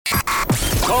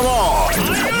Come on. Are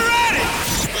you ready?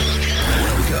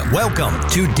 Welcome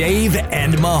to Dave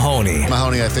and Mahoney.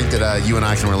 Mahoney, I think that you and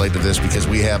I can relate to this because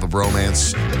we have a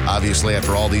bromance, obviously,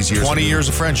 after all these years. 20 years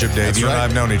of friendship, Dave. That's you right. and I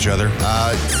have known each other.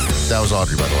 That was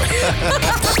Audrey, by the way.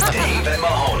 Dave and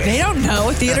Mahoney. They don't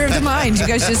know. Theater of the mind. You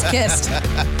guys just kissed.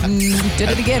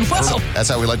 Did it again. Whoa. That's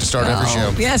how we like to start every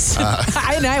show. Yes.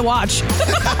 I watch. All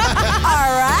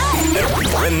right.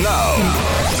 And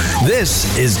now,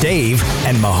 this is Dave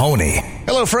and Mahoney.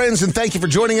 Hello, friends, and thank you for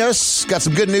joining us. Got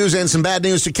some good news and some bad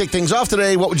news to kick things off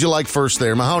today. What would you like first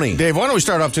there, Mahoney? Dave, why don't we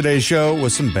start off today's show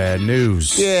with some bad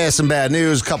news? Yeah, some bad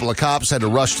news. A couple of cops had to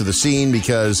rush to the scene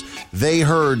because they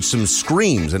heard some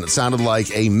screams, and it sounded like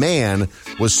a man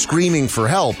was screaming for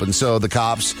help. And so the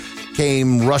cops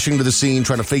came rushing to the scene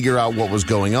trying to figure out what was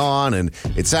going on, and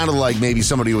it sounded like maybe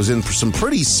somebody was in for some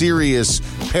pretty serious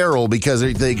peril because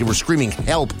they were screaming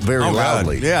help very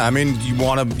loudly. God. Yeah, I mean,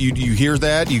 you hear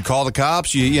that, you call the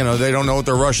cops, you know, they don't know what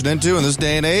they're rushing into in this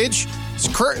day and age. It's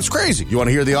crazy. You want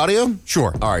to hear the audio?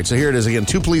 Sure. All right, so here it is again.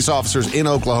 2 police officers in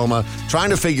Oklahoma trying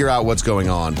to figure out what's going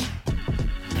on.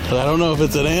 But I don't know if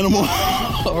it's an animal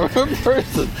or a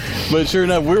person. But sure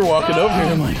enough, we were walking over here,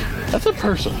 and I'm like, that's a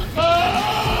person.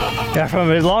 Yeah,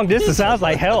 from a long distance, sounds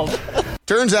like help.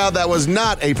 Turns out that was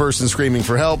not a person screaming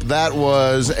for help. That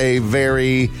was a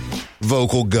very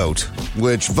vocal goat,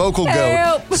 which vocal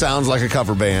goat sounds like a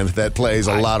cover band that plays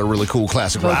a lot of really cool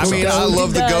classic rock I songs. mean, I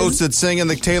love the goats that sing in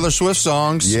the Taylor Swift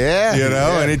songs. Yeah. You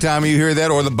know, anytime you hear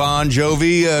that, or the Bon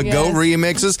Jovi goat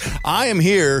remixes. I am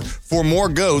here for more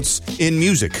goats in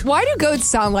music. Why do goats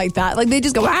sound like that? Like they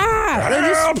just go, ah! They're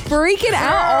just freaking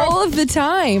out all of the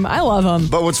time. I love them.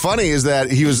 But what's funny is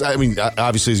that he was, I mean,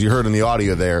 obviously, as you heard in the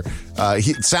audio there,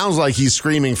 it sounds like he's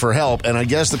screaming for help. And I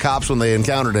guess the cops, when they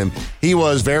encountered him, he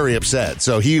was very upset.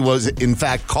 So he was, in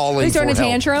fact, calling He's for throwing help.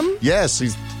 a tantrum? Yes,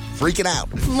 he's freaking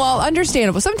out. Well,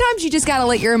 understandable. Sometimes you just got to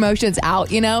let your emotions out,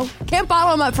 you know? Can't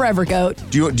bottle them up forever, goat.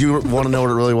 Do you want to know what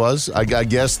it really was? I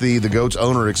guess the goat's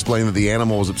owner explained that the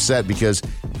animal was upset because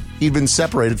he'd been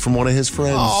separated from one of his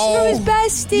friends. From his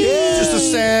bestie. Yeah. Just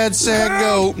a sad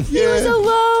goat. He was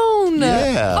alone.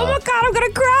 Yeah. Oh, my God, I'm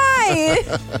going to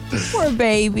cry. Poor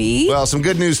baby. Well, some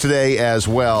good news today as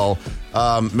well.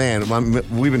 Man,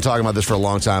 we've been talking about this for a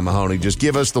long time, Mahoney. Just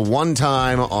give us the one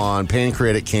time on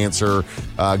pancreatic cancer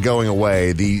going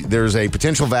away. There's a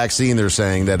potential vaccine, they're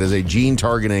saying, that is a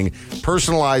gene-targeting,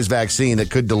 personalized vaccine that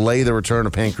could delay the return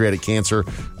of pancreatic cancer,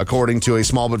 according to a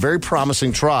small but very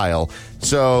promising trial.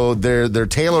 So they're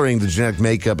tailoring the genetic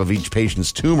makeup of each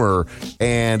patient's tumor,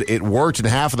 and it worked in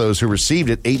half of those who received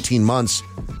it. 18 months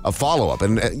of follow-up.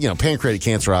 And, you know, pancreatic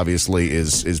cancer obviously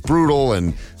is brutal,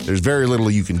 and there's very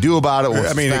little you can do about it.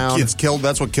 I mean, it's killed.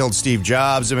 That's what killed Steve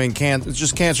Jobs. I mean,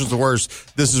 cancer's the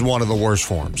worst. This is one of the worst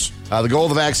forms. The goal of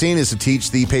the vaccine is to teach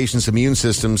the patient's immune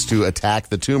systems to attack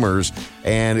the tumors.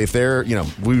 And if they're, you know,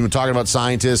 we've been talking about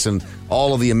scientists and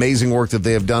all of the amazing work that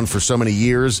they have done for so many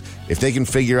years. If they can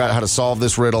figure out how to solve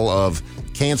this riddle of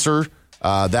cancer,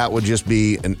 that would just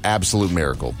be an absolute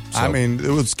miracle. So, I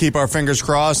mean, let's keep our fingers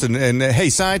crossed. And hey,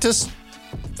 scientists,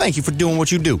 thank you for doing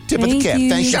what you do. tip of the cap.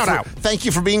 Shout out. Thank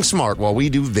you for being smart while we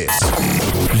do this.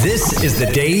 This is the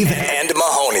Dave and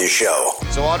Mahoney Show.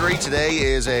 So, Audrey, today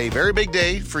is a very big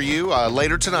day for you.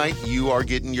 Later tonight, you are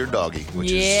getting your doggy,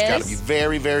 which has got to be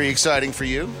very, very exciting for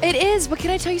you. It is, but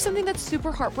can I tell you something that's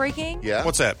super heartbreaking? Yeah.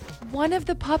 What's that? One of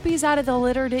the puppies out of the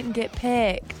litter didn't get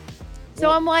picked.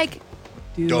 So I'm like,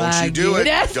 Don't you do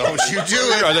it. Don't you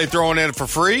do it. Are they throwing it for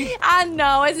free? I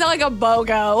know it's not like a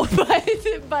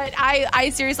BOGO, but I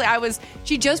seriously,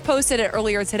 she just posted it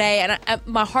earlier today, and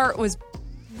my heart was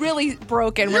really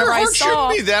broken Your whenever I heart saw.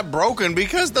 shouldn't be that broken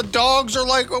because the dogs are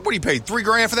like, what do you pay,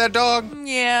 $3,000 for that dog?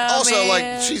 Yeah. Also, man.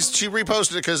 like, she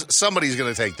reposted it because somebody's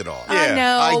going to take the dog. I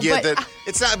know. I get but that.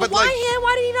 It's not, but why like, him?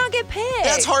 Why did he not get picked?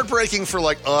 that's heartbreaking for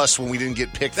like us when we didn't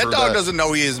get picked. That for dog the, doesn't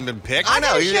know he hasn't been picked. I know.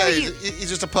 gotta show you. He's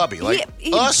just a puppy. Like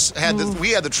us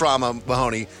we had the trauma,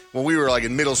 Mahoney, when we were like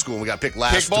in middle school and we got picked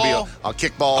last to be Kickball? on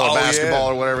kickball or basketball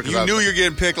or whatever. You knew you were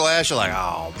getting picked last. You're like,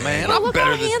 oh man, Well, I'm look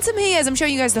better how than. handsome he is. I'm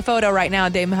showing you guys the photo right now,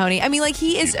 Dave Mahoney. I mean, like,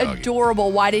 he is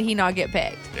adorable. Why did he not get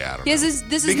picked? Yeah, I don't know. This is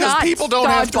Because not people don't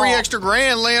have $3 dodgeball. extra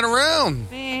grand laying around.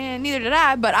 Man, neither did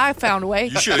I, but I found a way.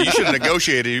 You should have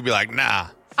negotiated. You'd be like, nah.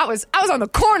 I was on the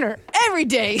corner every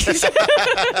day.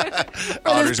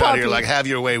 Audrey's out here like, have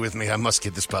your way with me. I must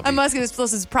get this puppy. I must get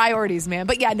this is priorities, man.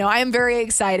 But yeah, no, I am very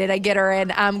excited. I get her,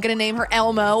 and I'm going to name her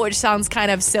Elmo, which sounds kind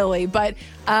of silly, but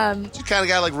She's kind of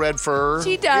got like red fur.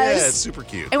 she does. Yeah, it's super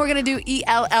cute. And we're going to do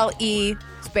ELLE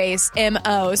Base,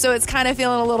 M-O. So it's kind of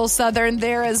feeling a little Southern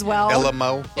there as well.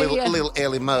 LMO. Little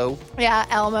Ellie Mo. Yeah,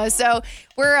 Elmo. So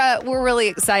we're really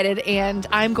excited, and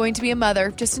I'm going to be a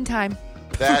mother just in time.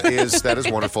 That is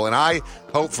wonderful. And I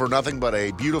hope for nothing but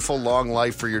a beautiful, long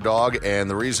life for your dog. And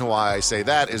the reason why I say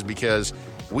that is because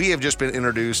we have just been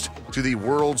introduced to the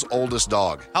world's oldest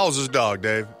dog. How old's this dog,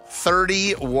 Dave?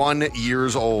 31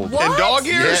 years old. What? In dog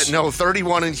years? Yeah, no,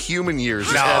 31 in human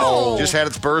years. No. Just had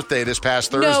its birthday this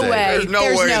past Thursday. No way. There's no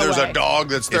way there's a dog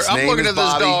that's there. Its I'm name looking is at this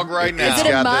Bobby. dog right now. Is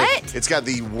it a mutt? It's got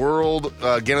the world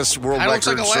Guinness World It looks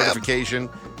Record like a lab. certification.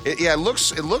 It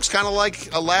looks kind of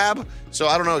like a lab. So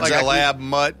I don't know Like exactly. a lab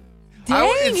mutt. Dang,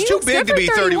 It's he too looks big good to be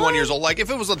for 31 years old. Like if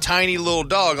it was a tiny little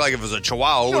dog, like if it was a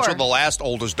Chihuahua, which Sure. was the last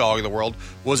oldest dog in the world,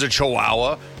 was a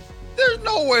Chihuahua. There's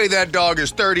no way that dog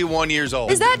is 31 years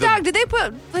old. Is that dog, did they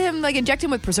put him, like, inject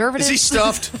him with preservatives? Is he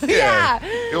stuffed? Yeah.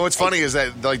 You know what's funny is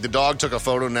that like the dog took a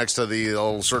photo next to the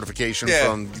old certification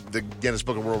from the Guinness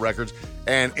Book of World Records,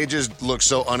 and it just looks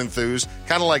so unenthused.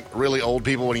 Kind of like really old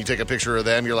people when you take a picture of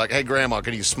them, you're like, "Hey, Grandma,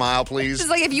 can you smile, please?" It's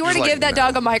like if you were He's to like, give that "No,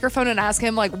 dog a microphone and ask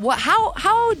him, like, what?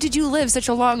 How did you live such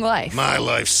a long life? my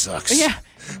life sucks. Yeah,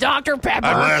 Dr. Pepper.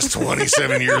 My last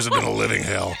 27 years have been a living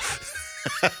hell.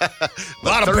 A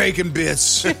lot of bacon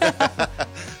bits.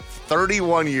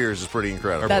 31 years is pretty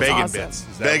incredible. That's bacon awesome. bits.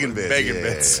 Is that Bacon what- bits. Bacon yeah.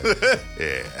 bits.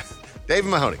 Yeah. Dave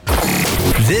Mahoney.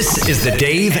 This is the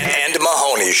Dave and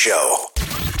Mahoney Show.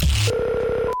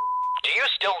 Do you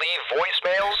still leave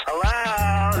voicemails?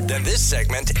 Hello? Then this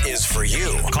segment is for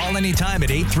you. Call anytime at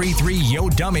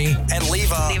 833-YO-DUMMY and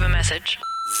leave a message.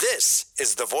 This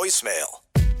is the voicemail.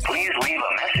 Please leave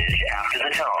a message after the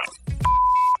tone.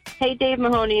 Hey, Dave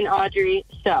Mahoney and Audrey.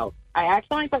 So, I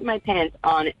accidentally put my pants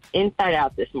on inside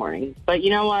out this morning. But you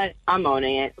know what? I'm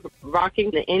owning it.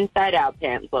 Rocking the inside out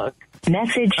pants look.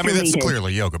 Message I mean, that's deleted.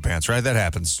 clearly yoga pants, right? That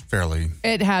happens fairly.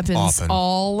 It happens Often.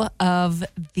 all of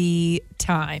the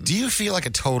time. Do you feel like a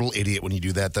total idiot when you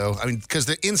do that, though? I mean, because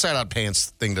the inside-out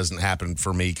pants thing doesn't happen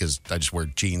for me because I just wear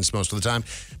jeans most of the time.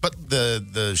 But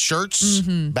the shirts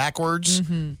backwards,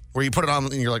 where you put it on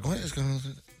and you're like, what is going on?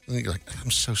 And you're like, I'm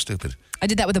so stupid. I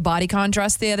did that with a body con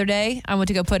dress the other day. I went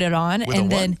to go put it on, With a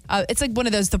and then it's like one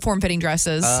of those the form-fitting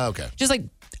dresses. Okay. Just like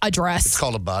a dress. It's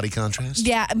called a body contrast?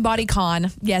 Yeah, body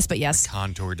con. Yes, but yes.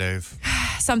 Contour, Dave.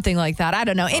 Something like that. I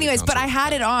don't know. Anyways, but I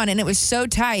had it on and it was so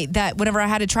tight that whenever I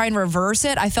had to try and reverse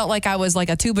it, I felt like I was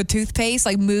like a tube of toothpaste,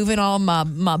 like moving all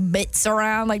my bits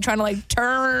around, like trying to like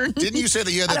turn. Didn't you say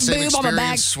that you had that Had a same boob on my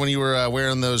back. experience when you were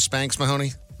wearing those Spanx,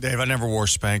 Mahoney? Dave, I never wore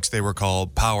Spanx. They were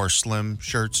called Power Slim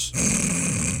shirts.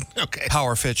 Okay.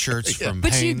 Power Fit shirts from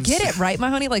But Hanes. you get it, right, my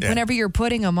honey? Like Yeah. whenever you're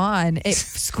putting them on, it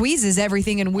squeezes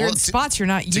everything in weird Well, to- spots you're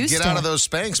not To used get to. out of those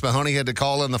Spanx, Mahoney had to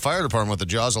call in the fire department with the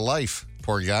jaws of life.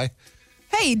 Poor guy.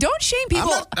 Hey, don't shame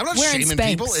people I'm not wearing shaming Spanx.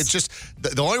 people. It's just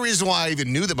the only reason why I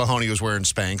even knew that Mahoney was wearing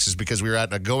Spanx is because we were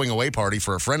at a going away party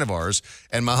for a friend of ours,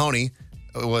 and Mahoney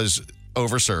was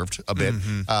overserved a bit,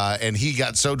 and he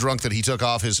got so drunk that he took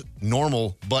off his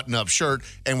normal button-up shirt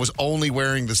and was only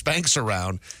wearing the Spanx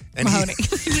around. And Mahoney.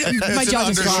 My It's jaw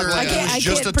an just dropped. undershirt. I It can't, was I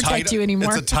just can't a protect tight, you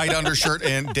anymore. It's a tight undershirt,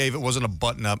 and Dave, it wasn't a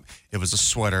button-up. It was a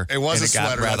sweater. It was and a it got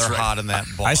sweater, rather that's right. hot in that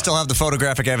bar. I still have the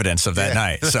photographic evidence of that Yeah.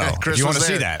 night. So Chris if you want to was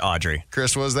see there. that, Audrey.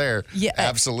 Chris was there. Yeah,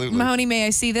 absolutely. Mahoney, may I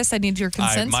see this? I need your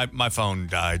consent. my phone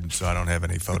died, so I don't have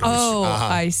any photos Oh,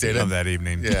 I see. Did it? of that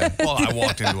evening. Yeah. Well, I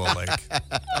walked into a lake.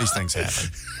 These things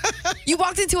happen. You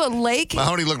walked into a lake?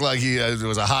 Mahoney looked like he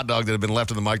was a hot dog that had been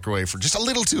left in the microwave for just a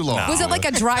little too long. Was it like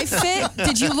a dry fit?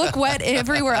 Did you look wet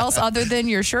everywhere else other than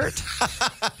your shirt?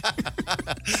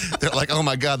 They're like, oh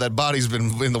my God, that body's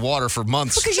been in the water for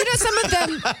months. Because you know some of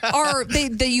them are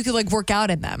that you could like work out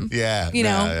in them. Yeah, You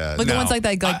know, yeah. like the ones like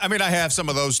that. Like I mean, I have some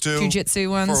of those too. Jiu-jitsu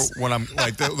ones? For when I'm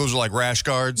like, those are like rash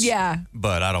guards. Yeah.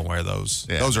 But I don't wear those.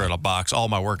 Yeah. Those are in a box. All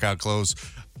my workout clothes,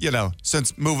 you know,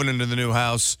 since moving into the new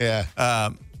house. Yeah.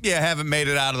 Haven't made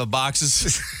it out of the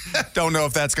boxes. Don't know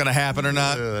if that's going to happen or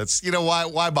not. That's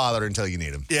why bother until you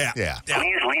need them. Yeah. Yeah. Please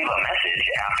leave a message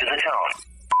after the tone.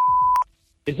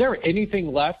 Is there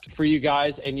anything left for you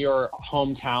guys in your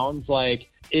hometowns? Like,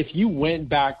 if you went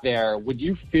back there, would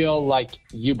you feel like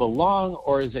you belong,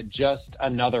 or is it just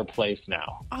another place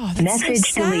now? oh, that's Message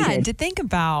so sad deleted. to think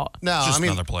about. No, Just I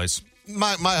mean, another place.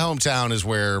 my hometown is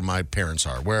where my parents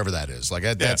are, wherever that is. Like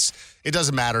that's it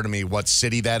doesn't matter to me what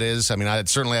city that is. I mean, I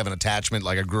certainly have an attachment.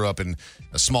 Like I grew up in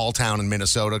a small town in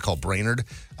Minnesota called Brainerd,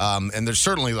 and there's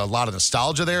certainly a lot of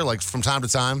nostalgia there. Like from time to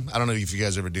time, I don't know if you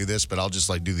guys ever do this, but I'll just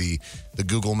like do the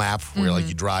Google map where like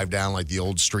you drive down like the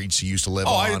old streets you used to live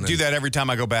Oh, on. I do that every time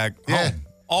I go back Yeah. home.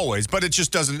 always, but it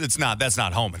just doesn't. That's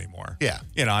not home anymore. Yeah.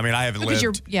 I mean, I haven't Because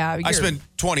lived. I spent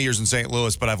 20 years in St.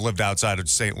 Louis, but I've lived outside of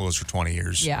St. Louis for 20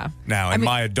 years. Yeah. Now in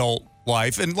my adult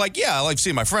life, and I like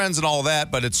seeing my friends and all of that,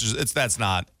 but that's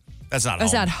not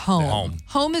home.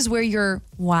 Home is where your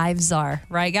wives are,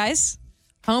 right, guys?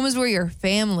 Home is where your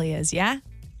family is, yeah?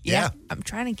 Yeah. I'm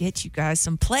trying to get you guys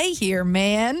some play here,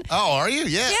 man. Oh, are you?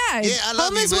 Yeah. Yeah. I love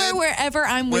Home you, is man. wherever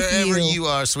I'm with you. Wherever you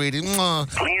are, sweetie. Mwah.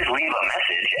 Please leave a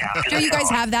message after Do the you guys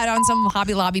tone. have that on some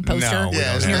Hobby Lobby poster? No, we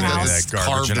don't in your have house? that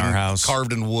garbage in our house.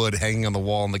 Carved in wood, hanging on the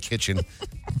wall in the kitchen.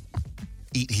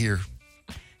 Eat here.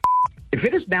 If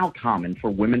it is now common for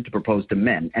women to propose to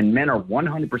men and men are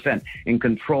 100% in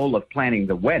control of planning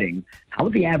the wedding, how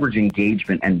would the average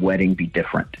engagement and wedding be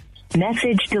different?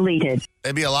 Message deleted.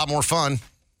 It'd be a lot more fun.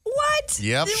 What?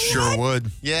 Yep. Sure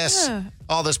would. Yes.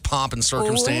 All this pomp and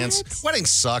circumstance. What? Weddings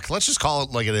suck. Let's just call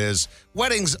it like it is.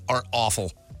 Weddings are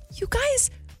awful. You guys,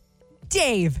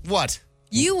 Dave. What?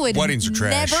 You would Weddings are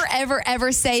trash. never, ever,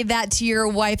 ever say that to your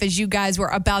wife as you guys were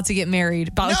about to get married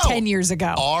about 10 years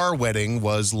ago. Our wedding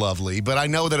was lovely, but I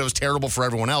know that it was terrible for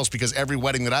everyone else because every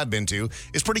wedding that I've been to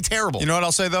is pretty terrible. You know what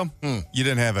I'll say though? You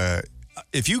didn't have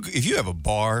if you have a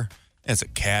bar, and it's a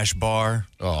cash bar.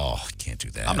 Oh, can't do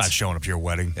that. I'm not showing up to your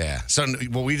wedding. Yeah. So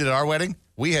what we did at our wedding,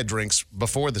 we had drinks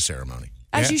before the ceremony.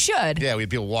 As you should. Yeah, we had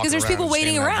people walking around. Because there's people and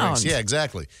waiting standing around. drinks. Yeah,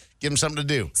 exactly. Give them something to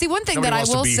do. See, one thing Nobody that I wants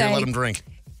will to be say, here, let them drink.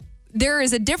 there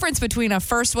is a difference between a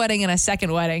first wedding and a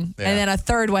second wedding, Yeah. and then a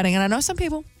third wedding. And I know some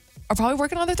people are probably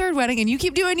working on their third wedding, and you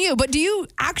keep doing you. But do you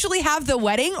actually have the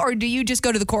wedding, or do you just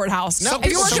go to the courthouse? No, if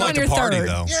you're working on your third.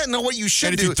 though. Yeah, no, what you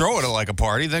should And if do. you throw it at like a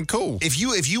party, then cool. If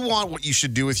you want what you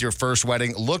should do with your first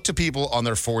wedding, look to people on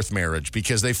their fourth marriage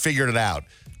because they figured it out.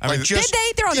 mean, Did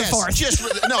they? They're on their fourth.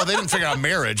 No, they didn't figure out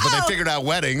marriage, but they figured out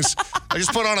weddings. I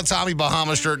just put on a Tommy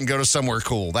Bahama shirt and go to somewhere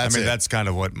cool. That's it. That's kind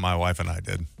of what my wife and I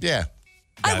did. Yeah.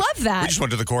 I love that. We just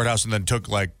went to the courthouse and then took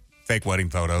like fake wedding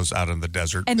photos out in the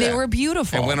desert. And they were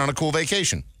beautiful. And went on a cool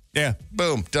vacation. Yeah.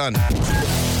 Boom. Done.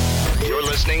 You're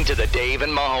listening to the Dave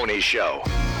and Mahoney Show.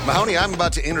 Mahoney, I'm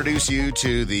about to introduce you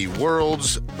to the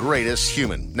world's greatest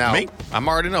human. Now, Me? I'm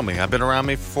already know me. I've been around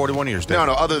me for 41 years. Dave.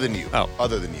 No, other than you. Oh.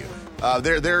 Other than you.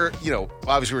 They're,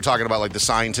 obviously we were talking about like the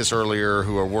scientists earlier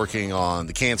who are working on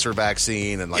the cancer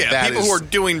vaccine and like that people is, who are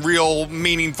doing real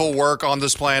meaningful work on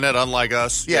this planet, unlike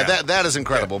us. Yeah, that is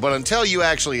incredible. But until you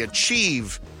actually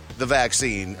achieve the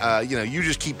vaccine, you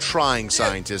just keep trying,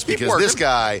 scientists, keep because working. this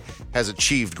guy has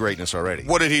achieved greatness already.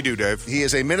 What did he do, Dave? He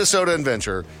is a Minnesota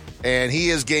inventor, and he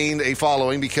has gained a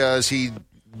following because he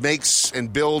makes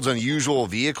and builds unusual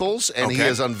vehicles, and he Okay.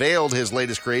 has unveiled his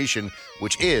latest creation,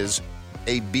 which is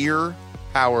a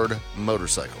beer-powered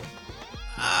motorcycle.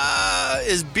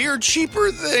 Is beer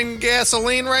cheaper than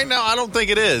gasoline right now? I don't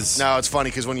think it is. No, it's funny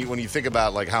because when you think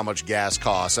about like how much gas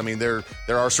costs, I mean there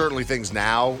are certainly things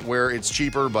now where it's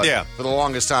cheaper, but for the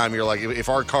longest time you're like if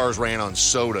our cars ran on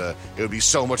soda, it would be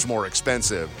so much more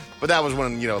expensive. But that was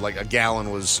when like a gallon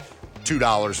was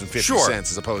 $2.50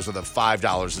 as opposed to the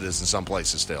 $5 it is in some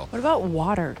places still. What about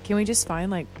water? Can we just find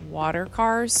like water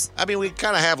cars? I mean, we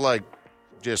kind of have like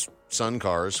just sun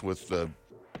cars with the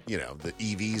the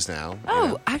EVs now.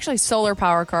 Oh, actually, solar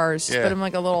power cars. Just Yeah. put them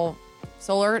like a little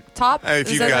solar top. If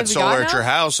Is you've that got what we solar at now? your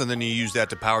house and then you use that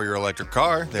to power your electric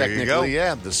car, there you go. Technically,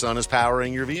 yeah, the sun is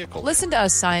powering your vehicle. Listen to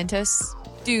us, scientists.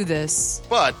 Do this.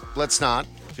 But let's not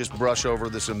just brush over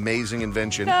this amazing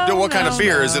invention. Dude, what kind of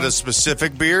beer? Is it a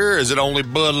specific beer? Is it only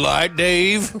Bud Light,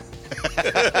 Dave?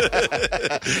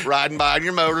 Riding by on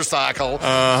your motorcycle,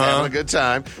 having a good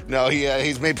time. No,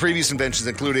 he's made previous inventions,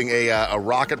 including a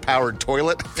rocket-powered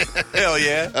toilet. Hell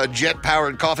yeah. A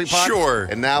jet-powered coffee pot. Sure.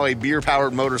 And now a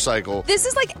beer-powered motorcycle. This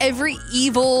is like every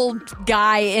evil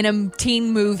guy in a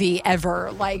teen movie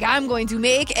ever. Like, I'm going to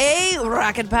make a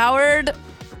rocket-powered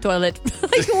toilet.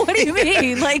 Like, what do you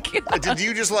mean? Like, Did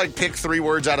you just like pick 3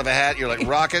 words out of a hat? You're like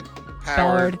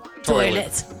rocket-powered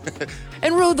toilet.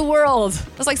 And rule the world.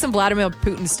 That's like some Vladimir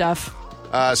Putin stuff.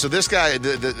 So this guy,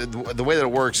 the way that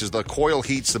it works is the coil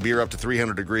heats the beer up to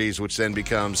 300 degrees, which then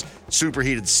becomes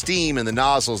superheated steam in the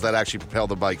nozzles that actually propel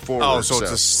the bike forward. Oh, so it's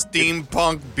a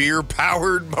steampunk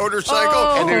beer-powered motorcycle?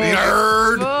 Oh. And dude,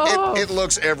 nerd! It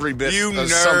looks every bit You of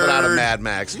something out of nerd. Mad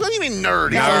Max. What do you mean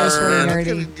nerd? That is Nerd.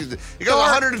 really nerdy. It goes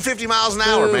 150 miles an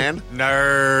hour, man.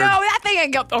 Nerd. No, that thing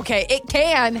ain't go. Okay, it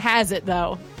has it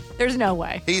though. There's no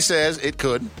way. He says it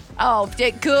could. Oh,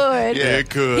 it could. Yeah,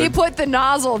 it could. He put the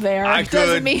nozzle there. I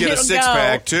Doesn't could mean get a it'll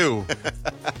six-pack, go. too.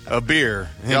 A beer.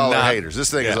 Y'all are Not- haters.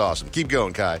 This thing is Yeah. awesome. Keep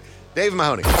going, Kai. Dave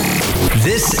Mahoney.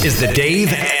 This is the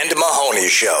Dave and Mahoney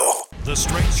Show. The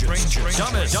strangest,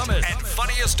 dumbest, and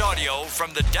funniest audio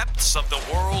from the depths of the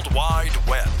World Wide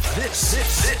Web. This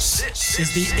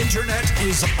is The Internet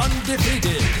is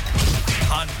Undefeated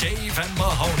on Dave and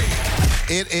Mahoney.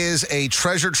 It is a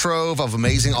treasure trove of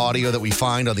amazing audio that we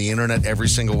find on the internet every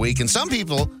single week. And some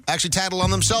people actually tattle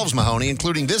on themselves, Mahoney,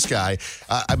 including this guy.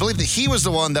 I believe that he was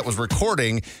the one that was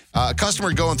recording a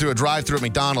customer going through a drive-thru at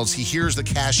McDonald's. He hears the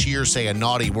cashier say a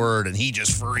naughty word and he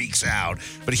just freaks out.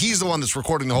 But he's the one that's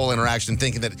recording the whole interaction,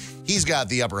 thinking that he's got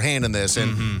the upper hand in this.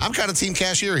 And I'm kind of team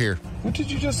cashier here. What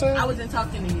did you just say? I wasn't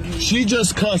talking to you. She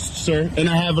just cussed, sir, and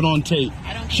I have it on tape.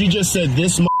 She just said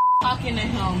this. Talking to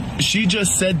him. She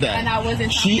just said that. And I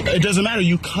wasn't. It doesn't matter.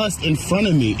 You cussed in front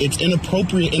of me. It's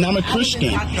inappropriate, and I'm a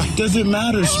Christian. Doesn't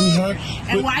matter, sweetheart.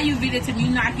 And why you beat it to me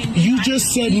knocking? You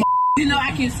just said. You know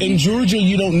I can see. In Georgia,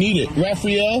 you don't need it,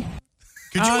 Raphael.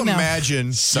 Could you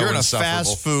imagine? You're in a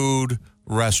fast food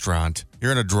restaurant.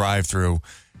 You're in a drive-thru.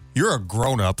 You're a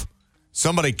grown-up.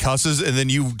 Somebody cusses, and then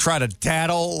you try to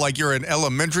tattle like you're in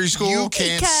elementary school. You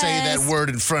can't say that word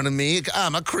in front of me.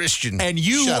 I'm a Christian. And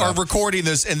you are recording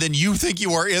this, and then you think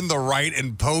you are in the right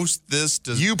and post this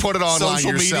to You put it online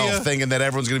social yourself media? thinking that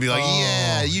everyone's going to be like,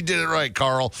 yeah, you did it right,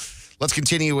 Carl. Let's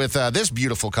continue with this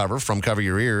beautiful cover from Cover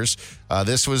Your Ears.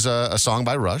 This was a song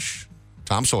by Rush,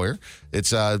 Tom Sawyer.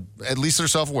 It's, at least they're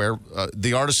self-aware.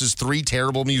 The artist is 3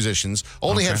 terrible musicians.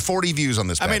 Only had 40 views on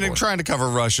this bad boy. Trying to cover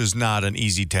Rush is not an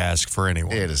easy task for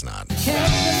anyone. It is not.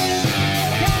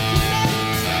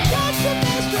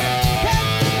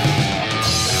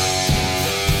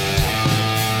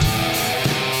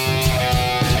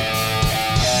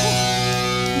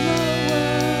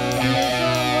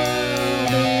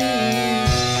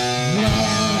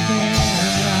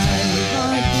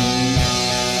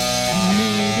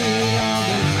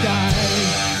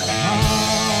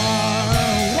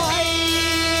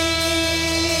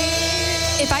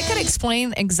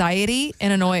 Explain anxiety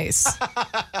in a noise.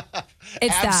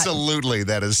 It's Absolutely.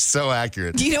 That is so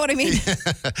accurate. Do you know what I mean?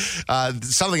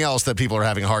 Something else that people are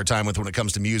having a hard time with when it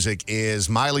comes to music is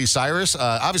Miley Cyrus.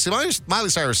 Obviously, Miley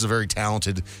Cyrus is a very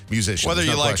talented musician. Whether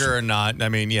you like question. her or not,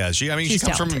 she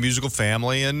comes from a musical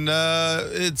family, and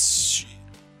it's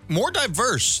more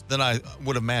diverse than I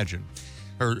would imagine.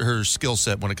 Her skill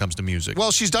set when it comes to music.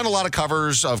 Well, she's done a lot of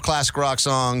covers of classic rock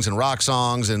songs and rock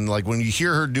songs, and like when you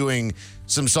hear her doing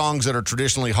some songs that are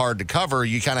traditionally hard to cover,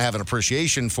 you kind of have an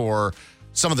appreciation for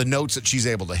some of the notes that she's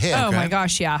able to hit. Oh my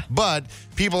gosh, yeah. But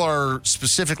people are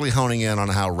specifically honing in on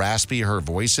how raspy her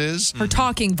voice is. Her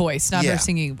talking voice, not her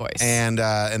singing voice. And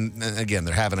again,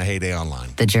 they're having a heyday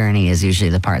online. The journey is usually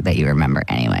the part that you remember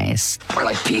anyways. We're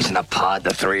like peas in a pod,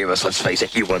 the 3 of us. Let's face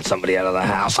it, you want somebody out of the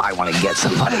house. I want to get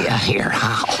somebody out of your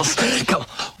house. Come,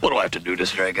 what do I have to do to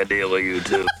strike a deal with you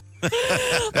two?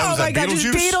 Oh my God, it's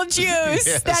Beetlejuice.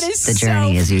 Yes. That is The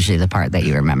journey is usually the part that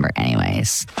you remember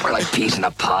anyways. We're like peas in a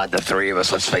pod, the 3 of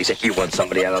us. Let's face it, you want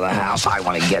somebody out of the house. I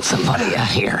want to get somebody out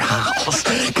of your house.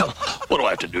 Come, what do I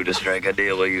have to do to strike a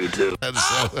deal with you two? That's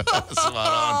so spot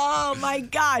Oh on. my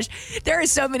gosh. There are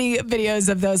so many videos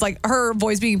of those, like her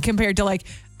voice being compared to like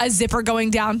a zipper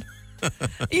going down.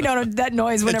 You know that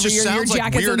noise whenever your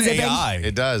jacket's unzipping. AI.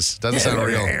 It does. Doesn't sound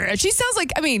real. She sounds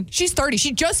like, she's 30.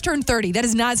 She just turned 30. That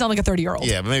does not sound like a 30-year-old.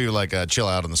 Yeah, but maybe like chill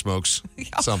out on the smokes.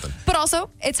 Something. But also,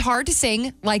 it's hard to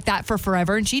sing like that for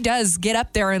forever. And she does get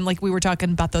up there and like we were talking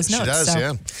about those notes. She does, so.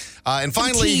 yeah. And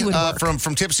finally,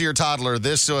 from Tipsy or Toddler,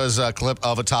 this was a clip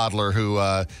of a toddler who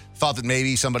thought that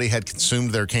maybe somebody had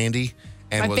consumed their candy.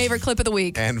 And My favorite clip of the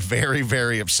week. And very,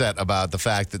 very upset about the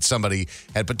fact that somebody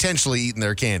had potentially eaten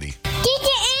their candy. Did you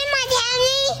eat my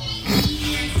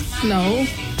candy? No.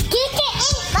 Did you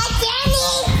eat my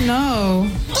candy? No.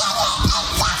 Did you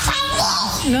eat my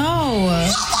candy? No.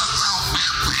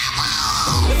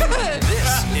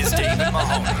 This is Dave and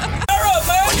Mahoney.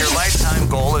 When your lifetime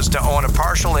goal is to own a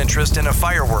partial interest in a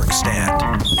fireworks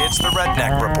stand, it's the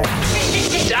Redneck Report.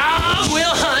 Dog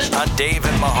will hunt. On Dave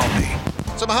and Mahoney.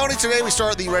 So, Mahoney, today we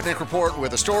start the Redneck Report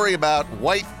with a story about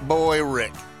White Boy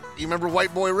Rick. You remember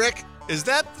White Boy Rick? Is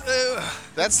that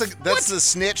that's the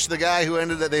snitch, the guy who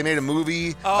they made a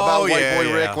movie about White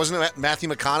Boy Rick? Wasn't it Matthew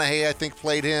McConaughey, I think,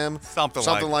 played him?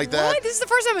 Something like that. What? This is the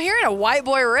first time I'm hearing a White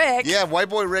Boy Rick. Yeah, White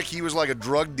Boy Rick, he was like a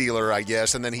drug dealer, I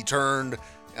guess, and then he turned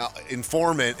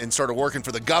informant and started working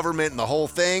for the government and the whole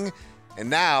thing. And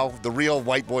now the real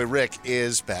White Boy Rick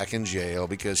is back in jail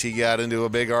because he got into a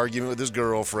big argument with his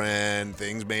girlfriend.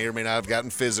 Things may or may not have gotten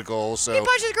physical. So he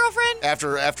punched his girlfriend?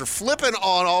 After flipping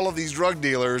on all of these drug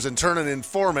dealers and turning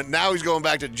informant, now he's going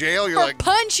back to jail. You're for like,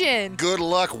 punching. Good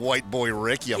luck, White Boy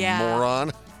Rick, you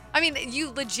moron. I mean,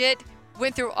 you legit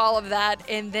went through all of that,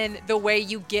 and then the way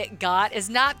you get got is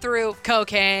not through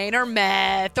cocaine or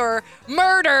meth or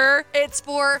murder. It's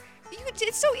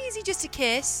so easy just to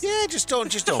kiss. Yeah, just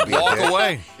don't be Walk a dick.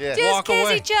 away. Yeah. Just Walk kiss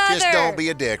away. each other. Just don't be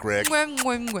a dick, Rick. Mwah,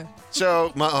 mwah, mwah.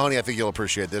 So, Mahoney, I think you'll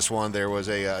appreciate this one. There was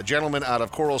a gentleman out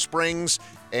of Coral Springs,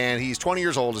 and he's 20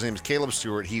 years old. His name is Caleb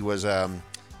Stewart. He was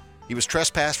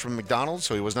trespassed from McDonald's,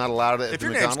 so he was not allowed at If the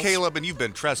your McDonald's. name's Caleb and you've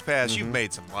been trespassed, you've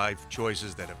made some life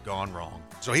choices that have gone wrong.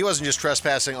 So he wasn't just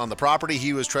trespassing on the property.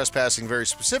 He was trespassing very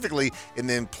specifically in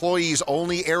the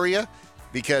employees-only area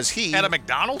because he At a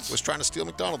McDonald's? was trying to steal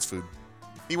McDonald's food.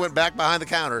 He went back behind the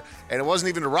counter, and it wasn't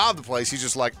even to rob the place. He's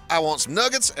just like, I want some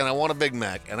nuggets, and I want a Big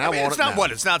Mac, and I mean, want it's it not now.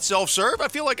 what? It's not self-serve? I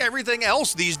feel like everything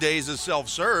else these days is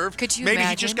self-serve. Could you Maybe he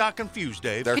imagine? just got confused,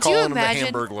 Dave. They're Could you calling him the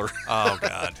imagine? Hamburglar. Oh,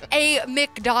 God. A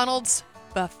McDonald's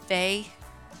buffet.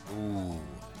 Ooh.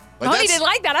 Mahoney didn't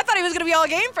like that. I thought he was going to be all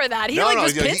game for that. He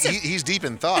was pissed. He's deep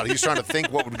in thought. He's trying to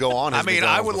think what would go on. I his mean,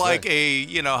 McDonald's I would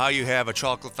buffet. like how you have a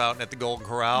chocolate fountain at the Golden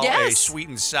Corral, Yes. a sweet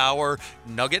and sour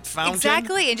nugget fountain.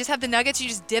 Exactly. And just have the nuggets. You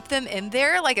just dip them in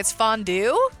there like it's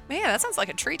fondue. Man, that sounds like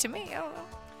a treat to me. I don't know.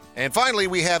 And finally,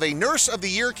 we have a Nurse of the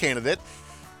Year candidate.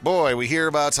 Boy, we hear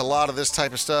about a lot of this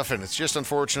type of stuff, and it's just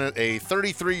unfortunate. A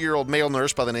 33-year-old male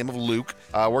nurse by the name of Luke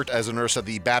worked as a nurse at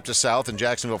the Baptist South in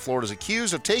Jacksonville, Florida, is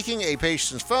accused of taking a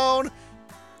patient's phone,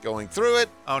 going through it,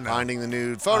 finding the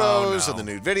nude photos and the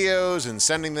nude videos, and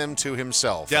sending them to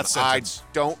himself. Death And I sentence.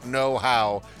 don't know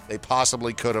how they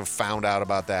possibly could have found out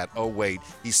about that. Oh, wait,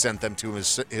 he sent them to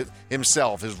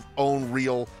himself, his own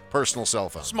real personal cell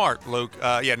phone. Smart, Luke.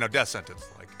 Death sentence.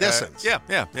 Death sentence.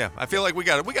 Yeah. I feel like we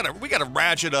got to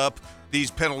ratchet up these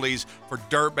penalties for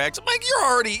dirtbags. Like you're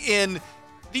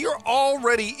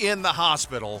already in the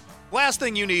hospital. Last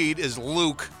thing you need is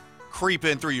Luke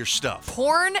creeping through your stuff.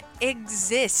 Porn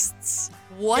exists.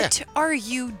 What are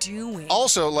you doing?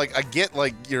 Also, I get,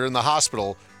 you're in the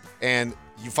hospital and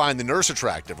you find the nurse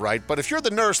attractive, right? But if you're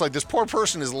the nurse, this poor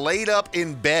person is laid up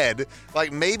in bed,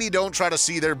 maybe don't try to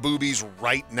see their boobies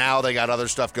right now. They got other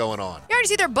stuff going on. You already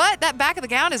see their butt. That back of the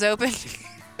gown is open.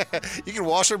 You can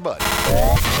wash their butt.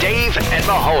 Dave and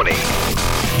Mahoney.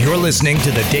 You're listening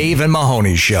to the Dave and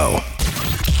Mahoney Show.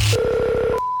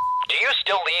 Do you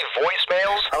still leave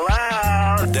voicemails?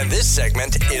 Hello? Then this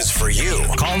segment is for you.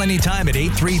 Call anytime at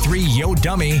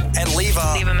 833-YO-DUMMY and leave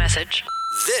a message.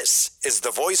 This is the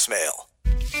voicemail.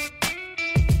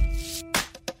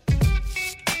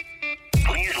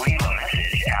 Please leave a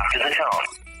message after the tone.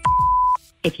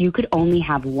 If you could only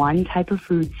have one type of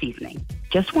food seasoning,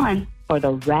 just one, for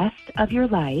the rest of your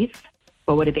life,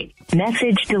 what would it be?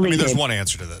 Message I deleted. mean, there's one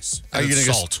answer to this. Are you It's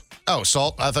gonna salt.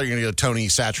 Salt? I thought you were going to go Tony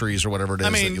Chachere's or whatever it is I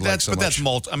mean, that you like so much. that's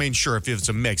malt. I mean, sure, if it's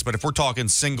a mix, but if we're talking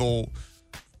single,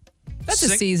 That's a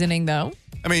seasoning, though.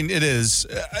 I mean, it is.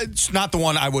 It's not the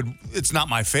one I would. It's not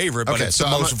my favorite, but Okay, it's so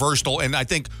the I'm most a- versatile. And I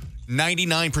think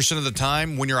 99% of the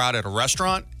time, when you're out at a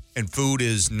restaurant and food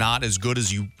is not as good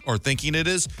as you are thinking it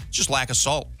is, it's just lack of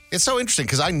salt. It's so interesting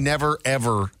because I never,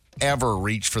 ever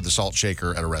reach for the salt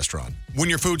shaker at a restaurant. When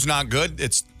your food's not good,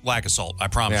 it's lack of salt. I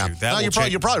promise you. That No, will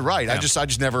you're probably right. Yeah. I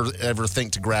just never ever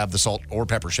think to grab the salt or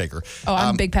pepper shaker. Oh,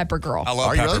 I'm a big pepper girl. I love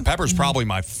Are you pepper. really? Pepper's probably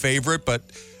my favorite, but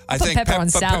I put think pepper on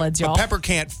salads, but y'all. pepper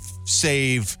can't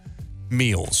save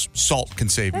meals. Salt can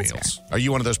save meals. Are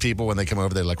you one of those people when they come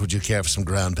over, they're like, would you care for some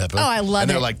ground pepper? Oh, I love And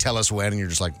they're it. like, tell us when. And you're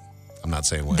just like, I'm not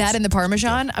saying when. That and the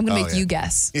Parmesan, I'm going to Oh, make yeah. you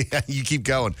guess. Yeah, you keep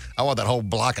going. I want that whole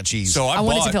block of cheese. So I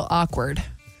want it to feel awkward.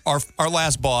 Our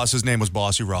last boss, his name was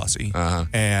Bossy Rossi,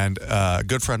 and a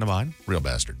good friend of mine. Real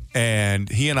bastard. And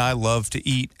he and I love to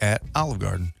eat at Olive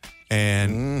Garden.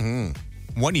 And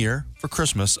one year for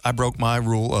Christmas, I broke my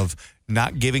rule of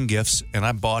not giving gifts, and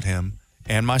I bought him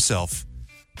and myself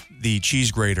the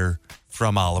cheese grater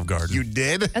from Olive Garden. You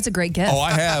did? That's a great gift. Oh,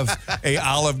 I have a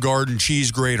Olive Garden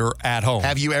cheese grater at home.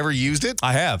 Have you ever used it?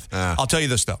 I have. I'll tell you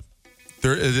this, though.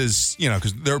 It is,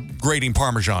 because they're grating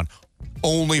Parmesan.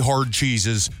 Only hard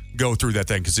cheeses go through that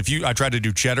thing. Because I tried to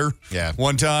do cheddar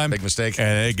one time. Big mistake.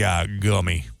 And it got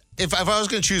gummy. If I was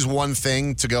going to choose one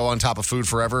thing to go on top of food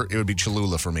forever, it would be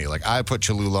Cholula for me. I put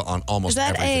Cholula on almost Is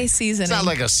that everything. a seasoning? It's not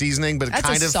like a seasoning, but That's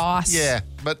kind a of sauce. Yeah,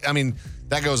 but I mean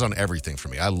that goes on everything for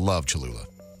me. I love Cholula.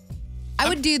 I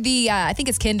would do the, I think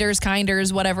it's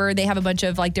Kinders, whatever. They have a bunch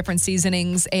of different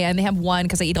seasonings, and they have one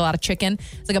because I eat a lot of chicken.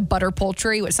 It's like a butter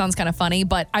poultry, which sounds kind of funny,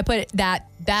 but I put that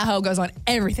hoe goes on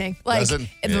everything. Does it?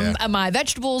 Yeah. My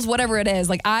vegetables, whatever it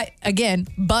is.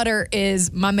 Butter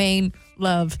is my main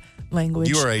love language.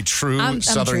 You are a true I'm a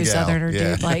Southern true gal. Southerner,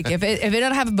 Yeah. dude. If it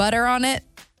don't have butter on it,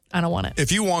 I don't want it.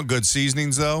 If you want good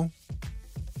seasonings, though,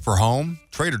 for home,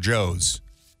 Trader Joe's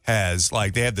has,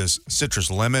 like, they have this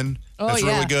citrus lemon that's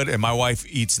really good. And my wife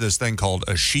eats this thing called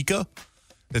ashika.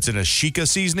 It's an ashika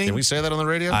seasoning. Can we say that on the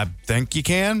radio? I think you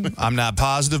can. I'm not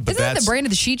positive, but Isn't that that's the brand of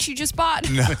the sheets you just bought?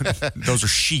 No, those are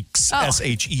Sheiks,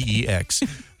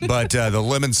 Sheex. But the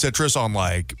lemon citrus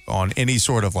on any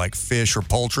sort of like fish or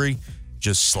poultry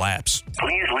just slaps.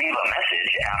 Please leave a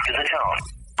message after the tone.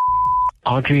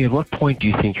 Audrey, at what point do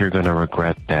you think you're going to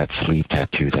regret that sleeve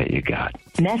tattoo that you got?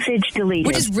 Message deleted.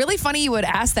 Which is really funny you would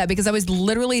ask that because I was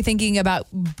literally thinking about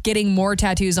getting more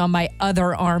tattoos on my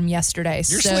other arm yesterday.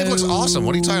 Your sleeve looks awesome.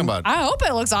 What are you talking about? I hope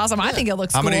it looks awesome. I think it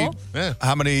looks cool.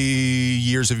 How many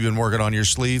years have you been working on your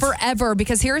sleeve? Forever,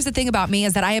 because here's the thing about me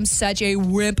is that I am such a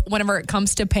wimp whenever it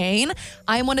comes to pain.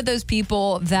 I am one of those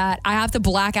people that I have to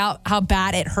black out how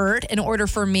bad it hurt in order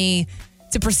for me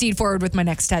to proceed forward with my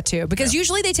next tattoo. Because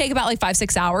usually they take about like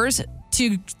 5-6 hours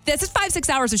that's 5-6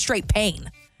 hours of straight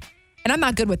pain. And I'm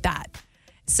not good with that.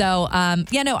 So, I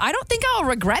don't think I'll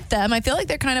regret them. I feel like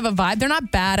they're kind of a vibe. They're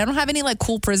not bad. I don't have any like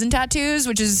cool prison tattoos,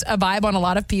 which is a vibe on a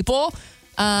lot of people.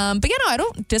 I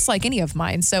don't dislike any of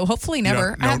mine. So hopefully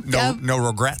never. No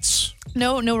regrets.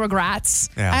 No regrets.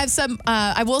 Yeah. I have some,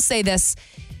 I will say this.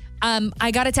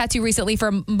 I got a tattoo recently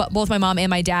from both my mom and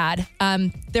my dad.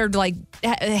 They're like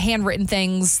handwritten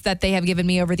things that they have given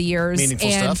me over the years.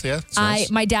 Meaningful stuff, yeah. Nice.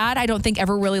 My dad, I don't think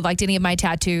ever really liked any of my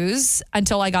tattoos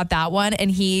until I got that one, and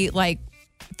he like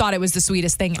thought it was the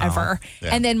sweetest thing ever.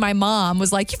 Yeah. And then my mom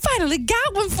was like, "You finally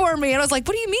got one for me," and I was like,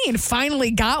 "What do you mean,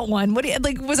 finally got one?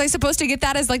 Was I supposed to get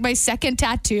that as like my second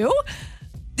tattoo?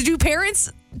 Do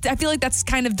parents? I feel like that's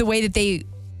kind of the way that they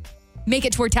make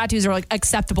it to where tattoos are like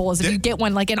acceptable as if you get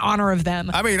one like in honor of them.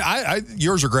 I mean,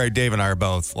 yours are great. Dave and I are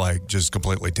both like just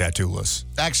completely tattoo-less.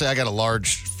 Actually, I got a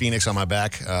large phoenix on my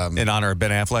back. In honor of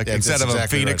Ben Affleck. Yeah, instead of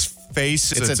exactly a phoenix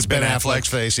face, it's Ben Affleck's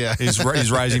face, yeah.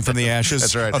 He's rising from the ashes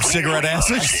That's right. of cigarette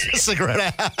ashes.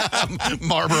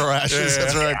 Marlboro ashes,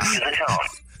 that's right.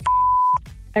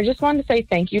 I just wanted to say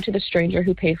thank you to the stranger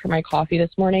who paid for my coffee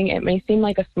this morning. It may seem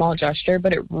like a small gesture,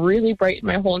 but it really brightened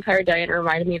my whole entire day and it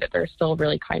reminded me that there are still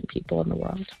really kind people in the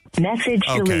world. Message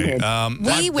deleted.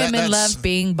 Women love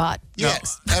being bought.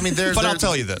 Yes. I mean, But I'll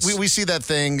tell you this. We see that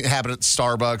thing happen at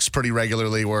Starbucks pretty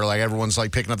regularly where like everyone's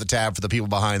like picking up the tab for the people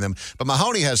behind them. But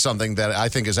Mahoney has something that I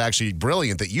think is actually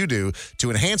brilliant that you do to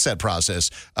enhance that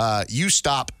process. You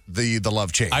stop the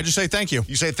love chain. I just say thank you.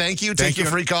 You say thank you, take your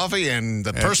free coffee, and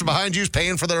the person behind you is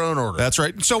paying for their own order. That's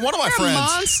right. So one of my You're a friends,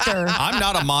 monster. I'm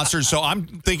not a monster, so I'm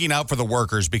thinking out for the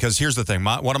workers because here's the thing.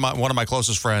 One of my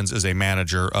closest friends is a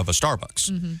manager of a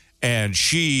Starbucks. Mm-hmm. And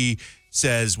she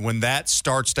says when that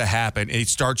starts to happen, it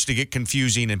starts to get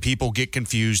confusing and people get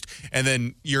confused. And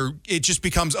then it just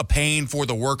becomes a pain for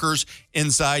the workers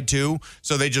inside too.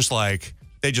 So they just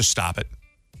stop it.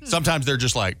 Sometimes they're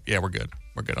just like, yeah, we're good.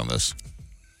 We're good on this.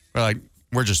 We're like,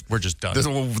 we're just done.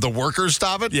 The workers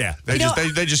stop it? Yeah. They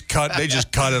just cut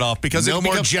it off because no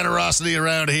more generosity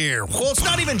around here. Well, it's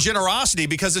not even generosity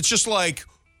because it's just like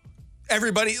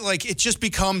everybody, like it just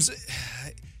becomes,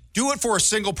 do it for a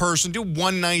single person, do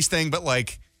one nice thing, but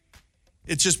like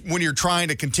it's just when you're trying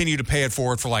to continue to pay it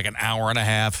forward for like an hour and a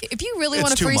half. If you really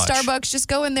want a free Starbucks, just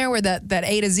go in there where that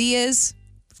A to Z is,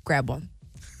 grab one.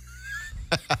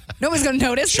 Nobody's going to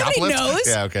notice. Nobody knows.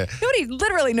 Yeah, okay.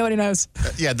 Nobody knows.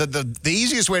 Yeah, the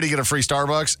easiest way to get a free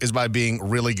Starbucks is by being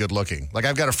really good looking. Like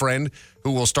I've got a friend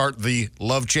who will start the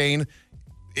love chain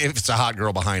if it's a hot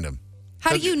girl behind him.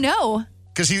 How do you know?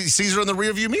 Because he sees her in the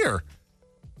rearview mirror.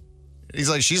 He's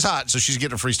like, she's hot, so she's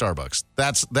getting a free Starbucks.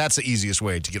 That's the easiest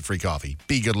way to get free coffee.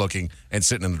 Be good looking and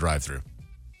sitting in the drive-thru.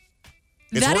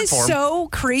 That is so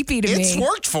creepy to me. It's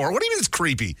worked for him. What do you mean it's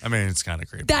creepy? I mean, it's kind of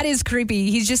creepy. That is creepy.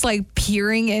 He's just like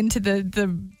peering into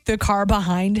the car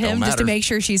behind him just to make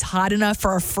sure she's hot enough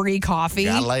for a free coffee.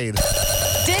 Got laid.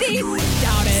 Did he?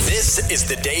 Doubt it. This is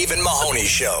the Dave and Mahoney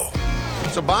Show.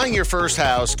 So buying your first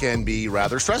house can be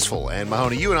rather stressful. And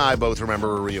Mahoney, you and I both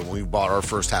remember when we bought our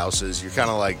first houses, you're kind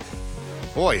of like,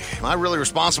 boy, am I really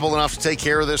responsible enough to take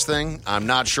care of this thing? I'm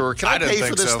not sure. Can I pay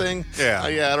for this thing? Yeah.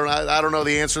 I don't know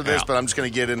the answer to this, but I'm just going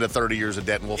to get into 30 years of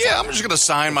debt and we'll find I'm just going to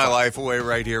sign my life away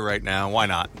right here, right now. Why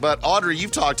not? But Audrey,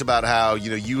 you've talked about how,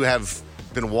 you have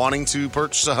been wanting to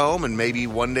purchase a home and maybe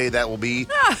one day that will be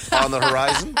on the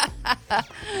horizon.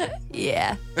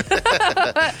 Yeah.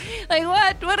 Like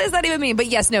what does that even mean? But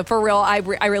yes, no, for real, I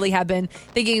really have been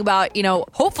thinking about,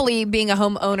 hopefully being a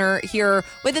homeowner here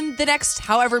within the next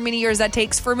however many years that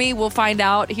takes for me. We'll find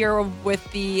out here with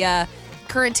the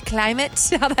current climate,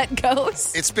 how that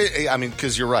goes. It's been,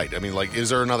 because you're right. Like,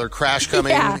 is there another crash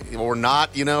coming or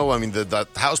not? The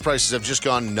house prices have just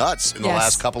gone nuts in the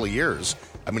last couple of years.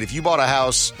 If you bought a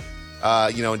house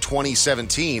in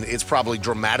 2017, it's probably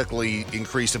dramatically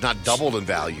increased, if not doubled in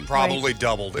value. Probably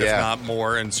doubled, if not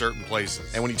more, in certain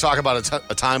places. And when you talk about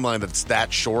a timeline that's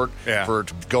that short, for it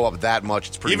to go up that much,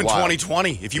 it's pretty Even wild.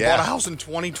 2020. If you bought a house in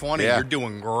 2020, you're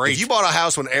doing great. If you bought a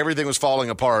house when everything was falling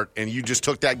apart and you just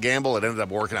took that gamble, it ended up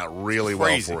working out really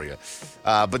well for you.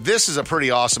 But this is a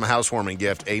pretty awesome housewarming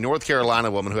gift. A North Carolina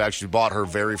woman who actually bought her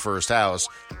very first house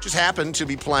just happened to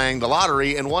be playing the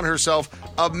lottery and won herself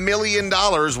 $1 million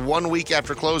 1 week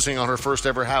after closing on her first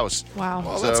ever house. Wow.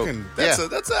 Well,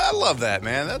 that's I love that,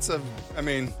 man.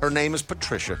 Her name is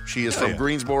Patricia. She is from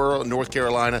Greensboro, North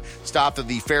Carolina. Stopped at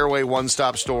the Fairway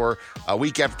one-stop store a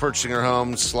week after purchasing her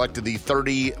home, selected the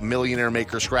 30 Millionaire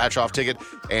Maker scratch-off ticket,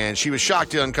 and she was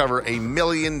shocked to uncover a $1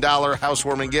 million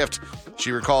housewarming gift.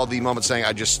 She recalled the moment saying,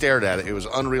 "I just stared at it. It was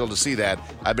unreal to see that.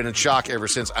 I've been in shock ever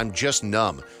since. I'm just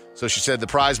numb." So she said the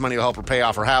prize money will help her pay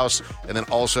off her house and then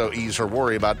also ease her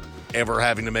worry about ever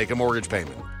having to make a mortgage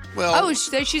payment. Well,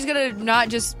 so she's going to not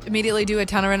just immediately do a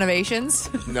ton of renovations?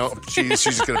 No, she's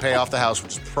just going to pay off the house,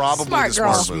 which is probably Smart the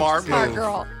girl. smart move.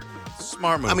 Girl.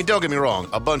 Smart move. I mean, don't get me wrong.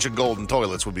 A bunch of golden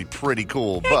toilets would be pretty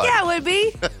cool, Heck but yeah, it would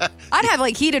be. I'd have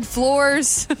like heated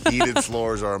floors. heated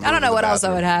floors are a move I don't know in the what else I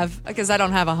bathroom. would have because I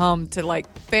don't have a home to like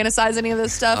fantasize any of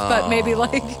this stuff, but maybe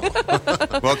like.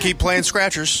 Well, keep playing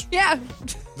scratchers. Yeah.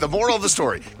 The moral of the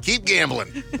story, keep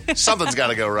gambling. Something's got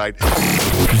to go right.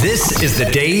 This is the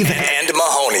Dave and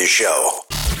Mahoney Show.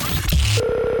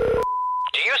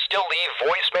 Do you still leave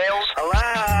voicemails?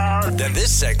 Hello? Then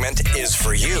this segment is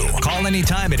for you. Call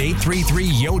anytime at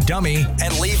 833-YO-DUMMY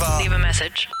and leave a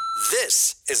message.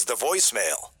 This is the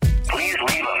voicemail. Please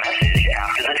leave a message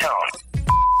after the tone.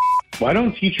 Why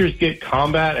don't teachers get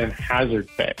combat and hazard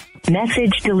pay?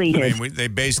 Message deleted. I mean, they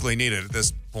basically need it at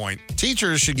this point.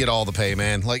 Teachers should get all the pay,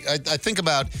 man. Like, I think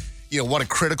about, what a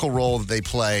critical role that they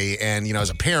play. And, as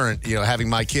a parent, having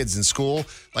my kids in school,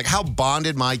 like how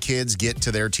bonded my kids get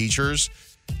to their teachers.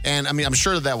 And, I mean, I'm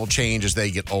sure that will change as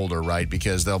they get older, right?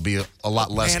 Because they'll be a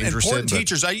lot less interested. Important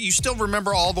teachers. You still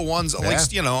remember all the ones, at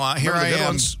least, here I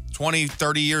am, 20,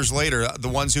 30 years later, the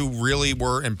ones who really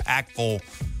were impactful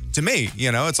to me.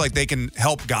 It's like they can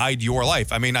help guide your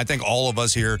life. I mean, I think all of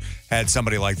us here had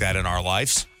somebody like that in our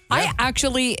lives. I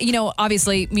actually,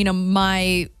 obviously,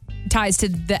 my ties to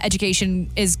the education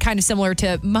is kind of similar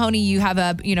to Mahoney. You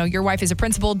have your wife is a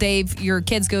principal. Dave, your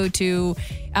kids go to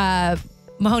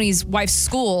Mahoney's wife's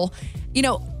school.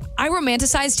 I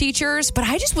romanticize teachers, but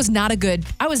I was not a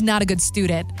good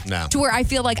student. No. To where I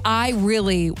feel like I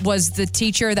really was the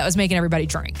teacher that was making everybody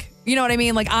drink. You know what I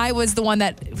mean? Like I was the one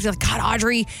that was like, God,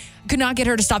 Audrey, could not get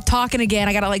her to stop talking again.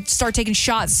 I got to start taking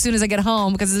shots as soon as I get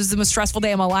home because this is the most stressful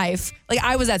day of my life. Like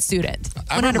I was that student,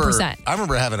 100%. I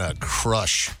remember having a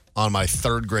crush on my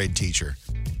third grade teacher,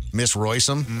 Miss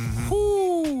Roysam. Mm-hmm.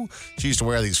 Ooh, she used to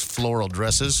wear these floral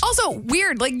dresses. Also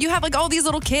weird. Like you have all these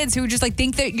little kids who just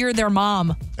think that you're their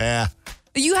mom. Yeah.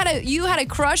 You had a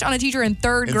crush on a teacher in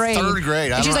third grade. Third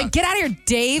grade. And she's like, get out of here,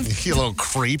 Dave. You little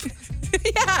creep.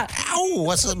 Yeah. Ow,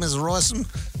 what's up, Miss Roysam?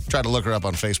 Tried to look her up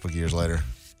on Facebook years later.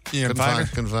 You couldn't find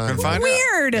her? Couldn't find her.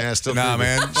 Weird. Yeah, still Nah, creepy.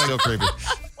 man. Still creepy.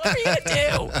 What are you going to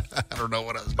do? I don't know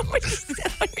what I was doing. What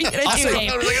are you going to do, Dave?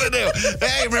 What was I going to do?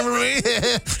 Hey, remember me?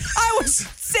 I was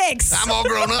 6. I'm all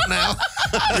grown up now.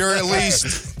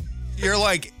 You're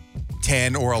like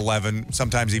 10 or 11,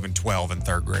 sometimes even 12 in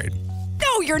third grade.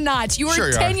 No, you're not. You were Sure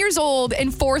you 10 are. years old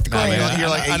in 4th grade. You're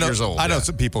like 8 years old. I know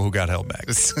some people who got held back.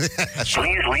 Please leave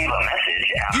a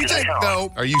message after Do you think, the tone.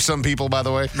 though? Are you some people, by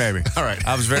the way? Maybe. All right.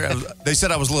 They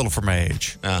said I was little for my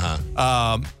age.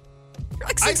 Uh-huh. You're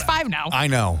like 6'5" now. I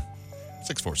know.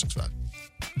 6'4", 6'5".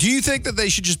 Do you think that they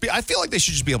should just be, I feel like they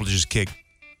should just be able to just kick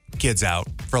kids out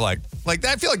for like I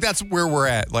feel like that's where we're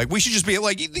at. Like we should just be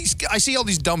like these. I see all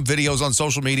these dumb videos on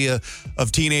social media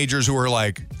of teenagers who are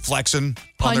like flexing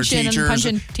on their teachers.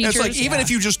 Punching And teachers. it's like even if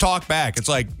you just talk back, it's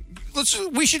like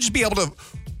we should just be able to.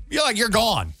 You're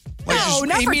gone. Like, No, just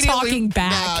not for immediately- talking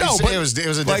back. No, but it was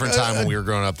a different time when we were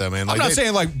growing up, though, man. I'm not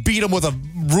saying like beat them with a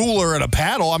ruler and a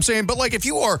paddle. I'm saying, but like if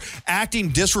you are acting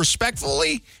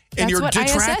disrespectfully and That's what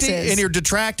ISS is.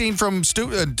 detracting from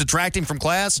detracting from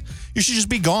class, you should just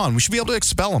be gone. We should be able to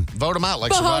expel them. Vote them out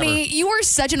like Mahoney, you are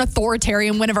such an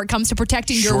authoritarian whenever it comes to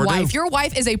protecting your Sure do. wife. Your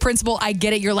wife is a principal. I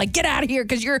get it. You're like, get out of here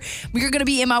because you're going to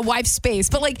be in my wife's space.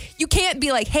 But like, you can't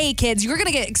be like, hey, kids, you're going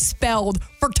to get expelled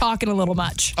for talking a little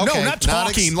much. No, not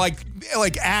talking, like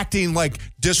acting like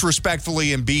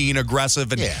disrespectfully and being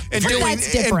aggressive and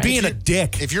and being a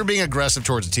dick. If you're being aggressive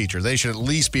towards a teacher, they should at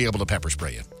least be able to pepper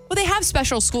spray you. Well, they have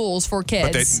special schools for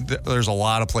kids. But there's a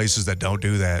lot of places that don't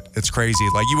do that. It's crazy.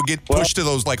 Like you would get pushed to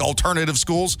those like alternative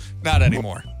schools. Not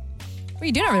anymore. What are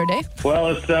you doing over there, Dave?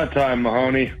 Well, it's that time,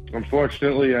 Mahoney.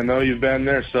 Unfortunately, I know you've been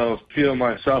there, so feel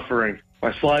my suffering.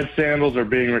 My slide sandals are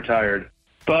being retired,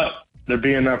 but they're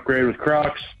being upgraded with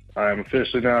Crocs. I am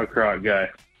officially now a Croc guy,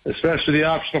 especially the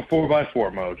optional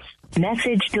 4x4 modes.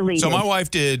 Message deleted. So my wife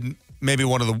did maybe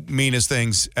one of the meanest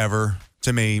things ever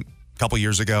to me a couple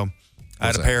years ago. I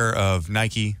had a pair of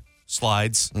Nike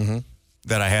slides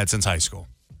that I had since high school.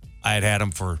 I had them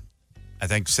for, I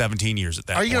think, 17 years at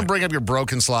that point. Are you going to bring up your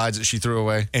broken slides that she threw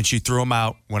away? And she threw them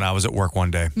out when I was at work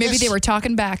one day. Maybe they were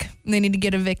talking back and they need to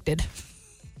get evicted.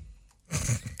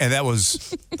 And that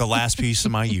was the last piece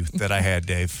of my youth that I had,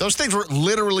 Dave. Those things were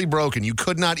literally broken. You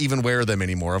could not even wear them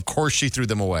anymore. Of course she threw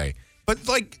them away. But,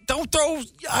 like,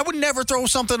 I would never throw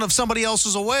something of somebody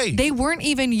else's away. They weren't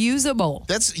even usable.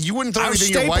 You wouldn't throw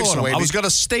anything your wife's away. I was going to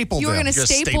staple them. You were going to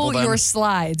staple your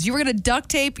slides. You were going to duct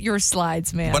tape your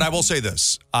slides, man. But I will say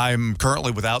this. I'm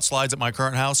currently without slides at my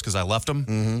current house because I left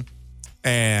them.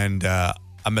 And I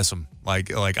miss them.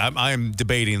 Like I'm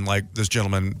debating, like this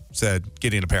gentleman said,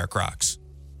 getting a pair of Crocs.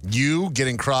 You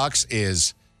getting Crocs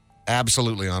is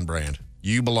absolutely on brand.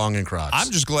 You belong in Crocs.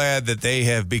 I'm just glad that they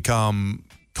have become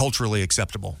culturally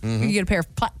acceptable. You get a pair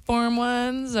of platform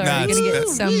ones, or are you going to get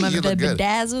some of the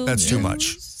bedazzled? That's too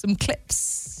much. Some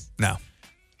clips. No.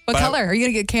 What color? Are you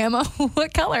going to get camo?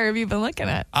 What color have you been looking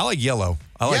at? I like yellow.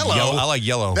 I like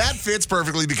yellow. That fits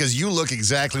perfectly because you look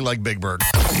exactly like Big Bird.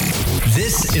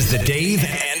 This is the Dave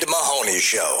and Mahoney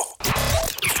Show.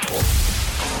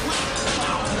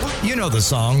 You know the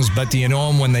songs, but do you know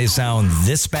them when they sound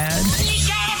this bad?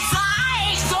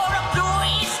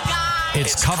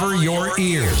 It's Cover Your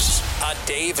Ears on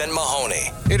Dave and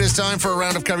Mahoney. It is time for a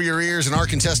round of Cover Your Ears, and our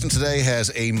contestant today has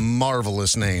a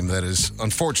marvelous name that is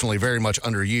unfortunately very much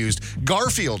underused.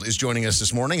 Garfield is joining us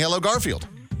this morning. Hello, Garfield.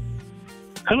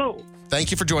 Hello. Thank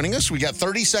you for joining us. We got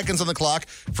 30 seconds on the clock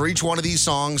for each one of these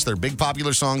songs. They're big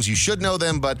popular songs. You should know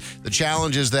them, but the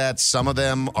challenge is that some of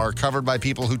them are covered by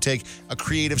people who take a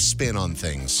creative spin on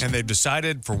things. And they've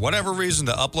decided, for whatever reason,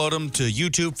 to upload them to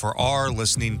YouTube for our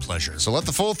listening pleasure. So let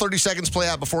the full 30 seconds play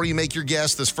out before you make your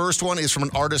guess. This first one is from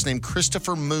an artist named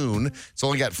Christopher Moon. It's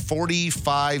only got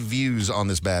 45 views on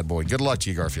this bad boy. Good luck to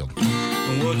you, Garfield.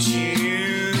 What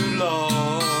you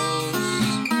lost,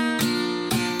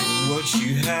 what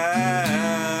you had.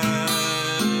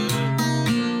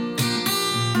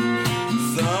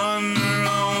 Thunder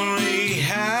only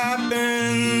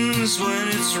happens when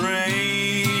it's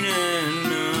raining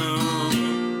now.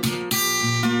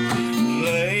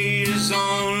 Players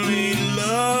only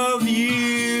love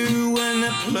you when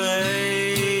they're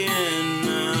playing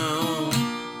now.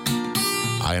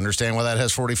 I understand why that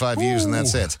has 45 views, and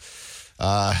that's it.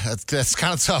 That's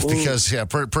kind of tough because,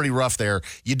 pretty rough there.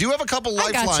 You do have a couple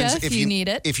lifelines if you need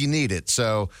it. If you need it.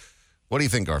 So what do you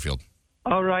think, Garfield?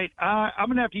 All right. I'm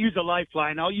going to have to use a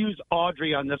lifeline. I'll use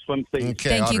Audrey on this one, please. Okay,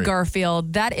 Thank Audrey. you,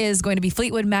 Garfield. That is going to be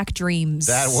Fleetwood Mac Dreams.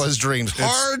 That was Dreams.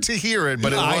 Hard to hear it,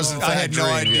 but it wasn't. I had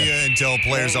no idea until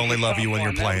Players Only Love You when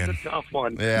you're playing. That was a tough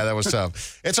one. Yeah, that was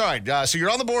tough. It's all right. So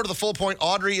you're on the board with a full point.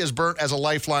 Audrey is burnt as a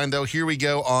lifeline, though. Here we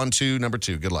go on to number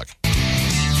 2. Good luck.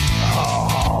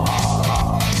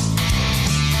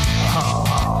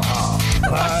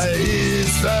 My is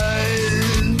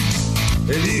fine,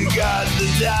 and you got the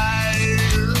time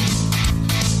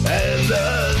and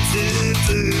nothing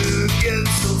to get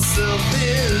yourself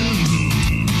in.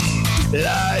 And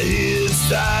I hear it's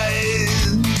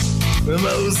time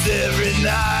most every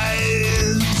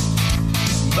night,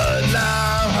 but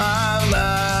now I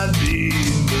might be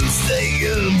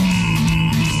mistaken.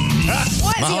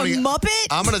 What is Mahoney, he, a Muppet?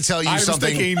 I'm going to tell you I was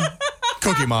something. thinking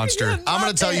Cookie Monster. I'm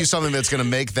going to tell you something that's going to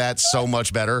make that so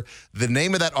much better. The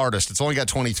name of that artist, it's only got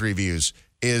 23 views,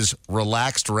 is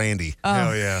Relaxed Randy. Oh,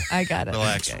 Hell yeah. I got it.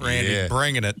 Relaxed Okay. Randy, Yeah.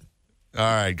 bringing it. All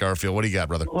right, Garfield, what do you got,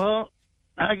 brother? Well,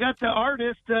 I got the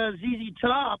artist, ZZ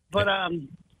Top, but I'm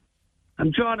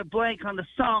drawing a blank on the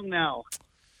song now.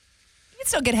 You can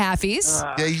still get halfies.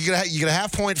 Yeah, you get a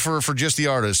half point for just the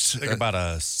artist. Think about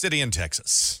a city in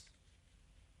Texas.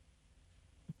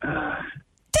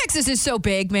 Texas is so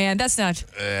big, man. That's not.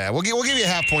 We'll give you a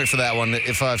half point for that one.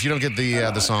 If you don't get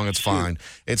the song, it's fine.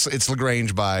 It's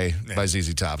LaGrange by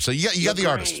ZZ Top. So you got the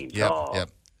artist. Yep.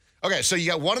 Okay, so you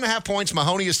got 1.5 points.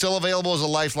 Mahoney is still available as a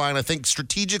lifeline. I think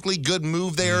strategically good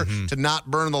move there to not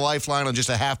burn the lifeline on just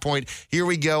a half point. Here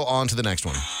we go on to the next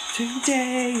one.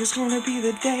 Today is gonna be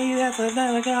the day that the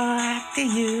fella got after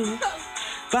you.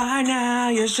 By now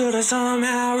you should have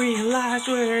somehow realized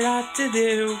what it ought to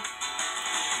do.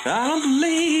 I don't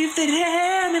believe that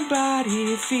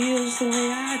anybody feels the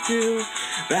way I do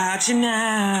about you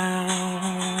now.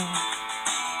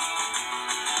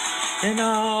 and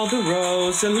all the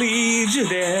roads that lead you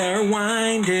there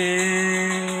winding,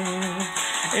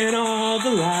 and all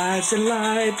the lights that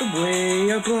light the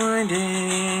way are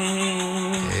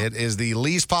blinding. It is the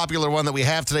least popular one that we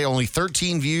have today. Only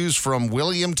 13 views from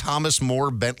William Thomas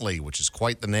Moore Bentley, which is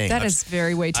quite the name. That is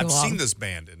way too long. I've seen this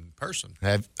band in person.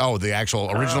 The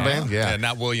actual original band? Yeah.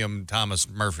 Not William Thomas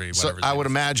Murphy. So I would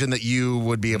imagine that you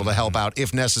would be able to help out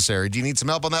if necessary. Do you need some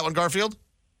help on that one, Garfield?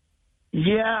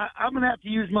 Yeah, I'm going to have to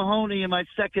use Mahoney in my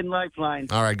second lifeline.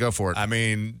 All right, go for it. I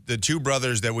mean, the two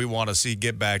brothers that we want to see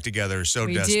get back together so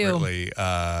desperately,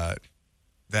 that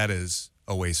is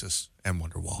Oasis and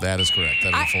Wonderwall. That is correct.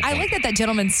 That is a full I like that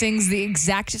gentleman sings the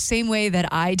exact same way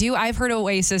that I do. I've heard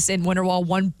Oasis and Wonderwall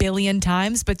 1 billion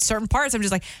times, but certain parts I'm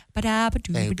just like, don't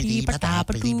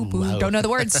know the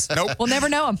words. Nope. We'll never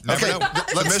know them. Okay,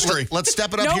 let's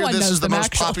step it up here. This is the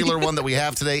most popular one that we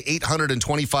have today.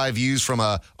 825 views from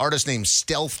an artist named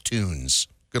Stealth Tunes.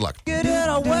 Good luck. Get it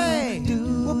away.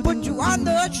 We'll put you on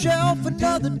the shelf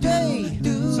another day.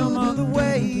 Some other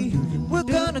way. We're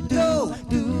gonna go.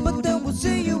 But then we'll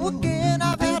see you again.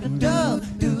 I've had enough.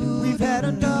 We've had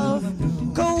enough.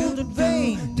 Cold and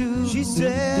vain. She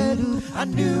said, I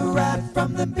knew right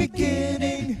from the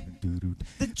beginning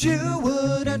that you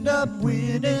would end up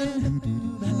winning.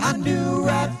 I knew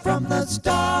right from the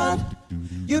start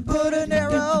you'd put an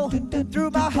arrow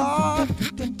through my heart.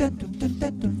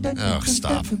 Oh,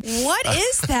 stop. What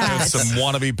is that? Some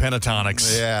wannabe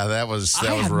pentatonics. Yeah, that was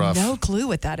I have rough. no clue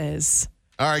what that is.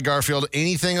 All right, Garfield,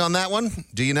 anything on that one?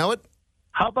 Do you know it?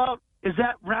 How about, is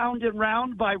that Round and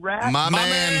Round by Rat? My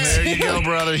man. There you go,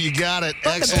 brother. You got it.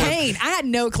 But Excellent. the pain. I had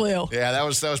no clue. Yeah, that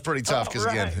was pretty tough because,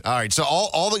 again. All right, so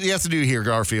all that you have to do here,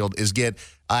 Garfield, is get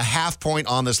a half point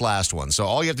on this last one. So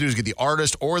all you have to do is get the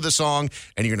artist or the song,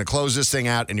 and you're going to close this thing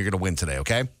out, and you're going to win today,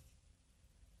 okay?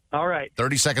 All right.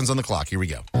 30 seconds on the clock. Here we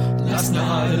go. Last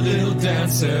night a little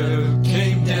dancer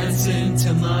came dancing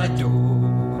to my door.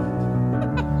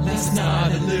 Last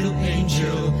night a little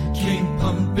angel came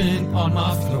pumping on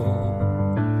my floor.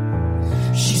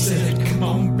 She said, come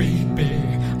on baby,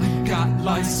 I got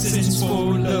license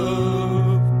for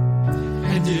love.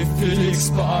 And if it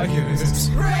expires,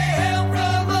 pray hell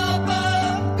from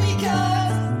above.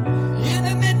 Because in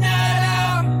the midnight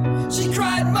hour, she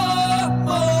cried more,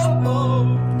 more,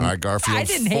 more. All right, Garfield. I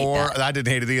didn't hate that. I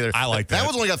didn't hate it either. I like that. That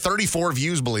one's only got 34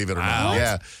 views, believe it or Wow. not.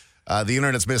 Yeah. The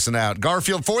internet's missing out.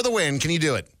 Garfield, for the win, can you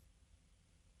do it?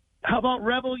 How about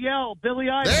Rebel Yell, Billy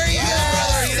Idol? There you go,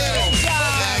 brother. You did it.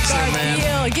 Excellent, man.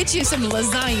 Garfield, get you some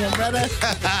lasagna, brother.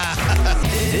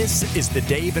 This is the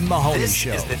Dave and Mahoney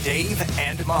Show. This is the Dave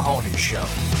and Mahoney Show.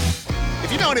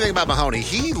 If you know anything about Mahoney,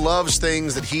 he loves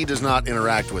things that he does not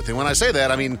interact with. And when I say that,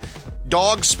 I mean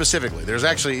dogs specifically. There's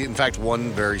actually, in fact,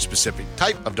 one very specific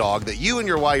type of dog that you and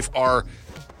your wife are,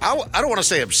 I don't want to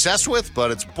say obsessed with, but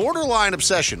it's borderline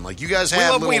obsession. Like you guys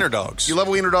have love wiener dogs. You love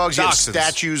wiener dogs. You have Dachshunds.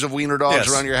 statues of wiener dogs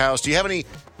Yes. around your house. Do you have any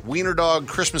wiener dog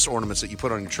Christmas ornaments that you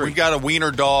put on your tree? We've got a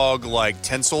wiener dog like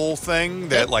tinsel thing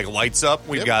that like lights up.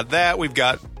 We've got that. We've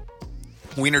got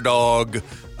wiener dog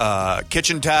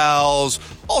kitchen towels,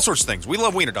 all sorts of things. We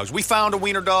love wiener dogs. We found a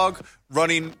wiener dog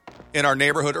running in our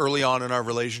neighborhood early on in our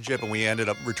relationship, and we ended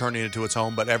up returning it to its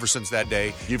home. But ever since that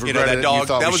day, You've that regretted it. dog, You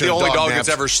thought that we was the should have only dog dog napped. that's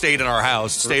ever stayed in our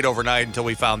house, stayed overnight until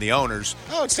we found the owners.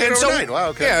 Oh, it stayed And overnight. Wow,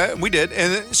 okay. Yeah, we did.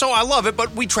 And so I love it,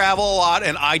 but we travel a lot,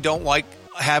 and I don't like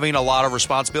having a lot of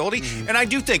responsibility. And I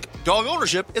do think dog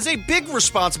ownership is a big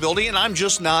responsibility, and I'm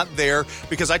just not there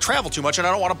because I travel too much, and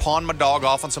I don't want to pawn my dog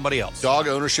off on somebody else. Dog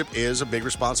ownership is a big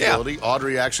responsibility.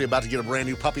 Audrey actually about to get a brand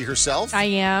new puppy herself. I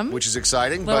am. Which is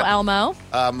exciting. Little but, Elmo.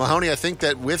 Mahoney, I think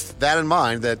that with that in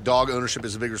mind, that dog ownership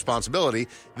is a big responsibility,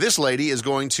 this lady is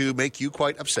going to make you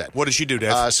quite upset. What did she do,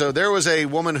 Dave? So there was a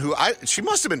woman who, she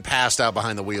must have been passed out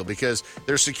behind the wheel because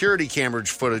there's security camera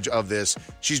footage of this.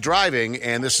 She's driving,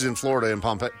 and this is in Florida in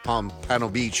Pompano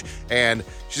Beach, and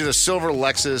she's in a silver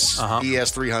Lexus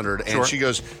ES300, and she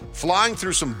goes flying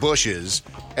through some bushes,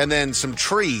 and then some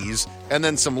trees, and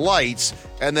then some lights,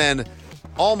 and then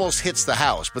almost hits the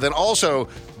house, but then also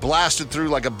blasted through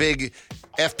like a big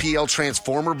FPL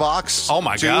transformer box. Oh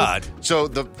my God. So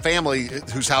the family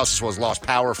whose house this was lost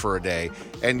power for a day,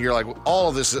 and you're like, all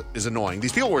of this is annoying.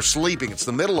 These people were sleeping. It's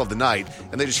the middle of the night,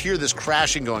 and they just hear this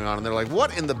crashing going on, and they're like,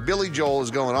 what in the Billy Joel is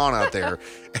going on out there?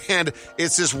 And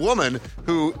it's this woman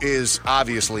who is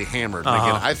obviously hammered.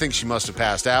 Again, I think she must have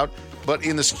passed out, but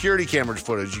in the security camera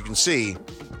footage, you can see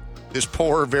this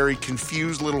poor, very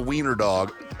confused little wiener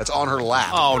dog that's on her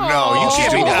lap. Oh, no. You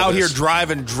can't be out here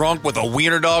driving drunk with a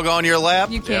wiener dog on your lap.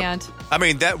 You can't. I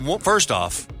mean, that first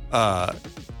off,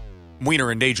 wiener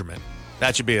endangerment.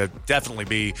 That should definitely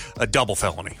be a double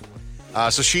felony.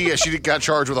 So she got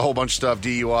charged with a whole bunch of stuff,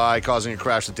 DUI, causing a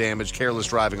crash with damage, careless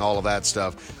driving, all of that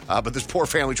stuff. But this poor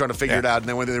family trying to figure it out, and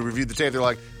then when they reviewed the tape, they're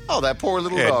like, oh, that poor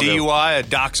little dog. DUI, a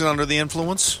dachshund under the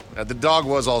influence? The dog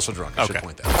was also drunk. I should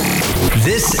point that out.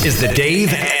 This is the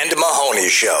Dave and Mahoney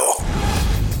Show.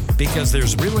 Because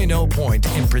there's really no point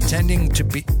in pretending to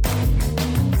be...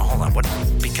 Hold on, what?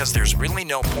 Because there's really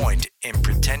no point in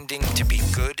pretending to be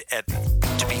good at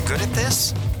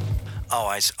this?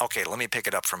 Oh, okay, let me pick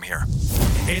it up from here.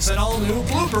 It's an all-new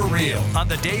blooper reel on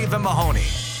the Dave and Mahoney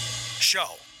Show.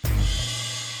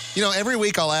 You know, every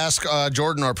week I'll ask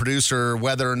Jordan, our producer,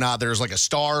 whether or not there's like a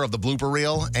star of the blooper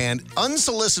reel. And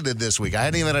unsolicited this week, I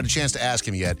hadn't even had a chance to ask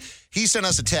him yet. He sent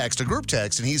us a group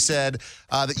text, and he said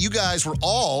that you guys were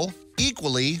all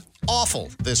equally awful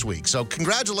this week. So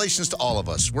congratulations to all of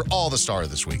us. We're all the star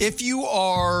this week. If you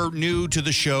are new to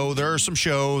the show, there are some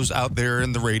shows out there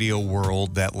in the radio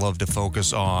world that love to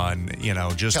focus on,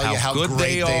 just how good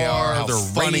they are, how their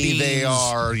funny ratings, they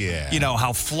are. Yeah.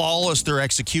 How flawless their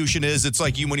execution is. It's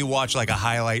like when you watch like a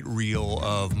highlight reel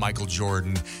of Michael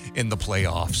Jordan in the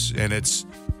playoffs, and it's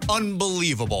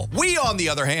unbelievable. We, on the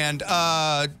other hand,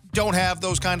 don't have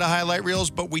those kind of highlight reels,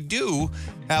 but we do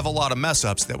have a lot of mess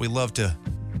ups that we love to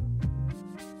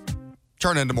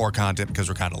turn into more content because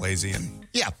we're kind of lazy.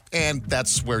 And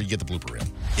that's where you get the blooper reel.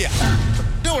 Yeah.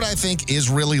 You know what I think is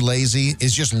really lazy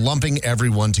is just lumping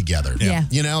everyone together. Yeah.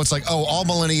 It's like, all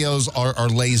millennials are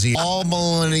lazy. All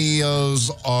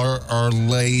millennials are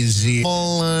lazy.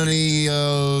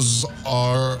 Millennials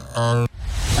are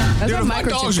Dude, my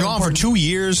dog's gone for 2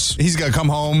 years. He's got to come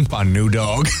home on a new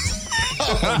dog.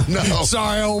 Oh, no.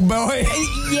 Sorry, old boy.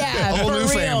 Yeah, whole new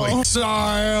family.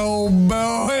 Sorry, old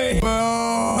boy.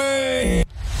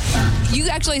 You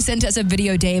actually sent us a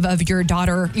video, Dave, of your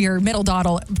middle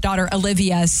daughter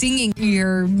Olivia, singing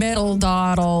your middle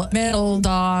daughter.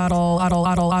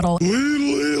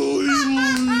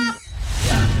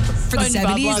 For the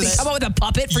 70s? How about with a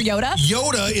puppet for Yoda?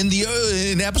 Yoda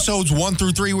in episodes 1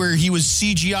 through 3 where he was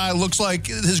CGI looks like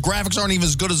his graphics aren't even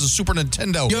as good as a Super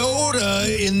Nintendo. Yoda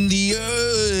in the...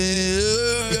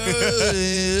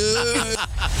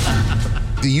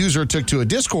 The user took to a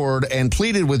Discord and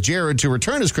pleaded with Jared to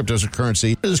return his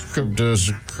cryptocurrency.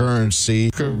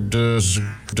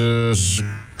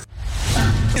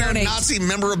 You're a Nazi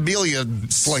memorabilia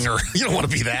slinger. You don't want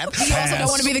to be that. You also don't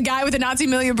want to be the guy with the Nazi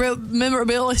memorabilia.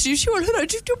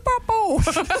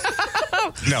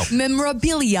 No.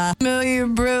 Memorabilia.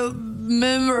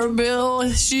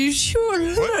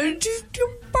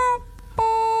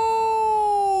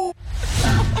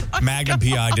 Magnum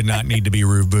PI did not need to be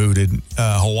rebooted.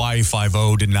 Hawaii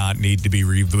Five-0 did not need to be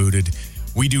rebooted.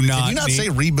 We do not. Did you not say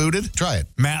rebooted? Try it.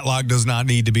 Matlock does not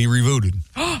need to be rebooted.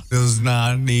 Does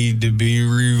not need to be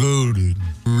rebooted.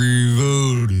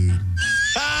 Rebooted.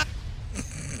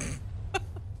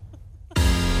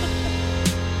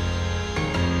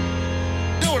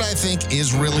 What I think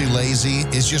is really lazy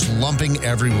is just lumping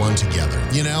everyone together.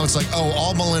 It's like,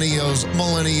 all millennials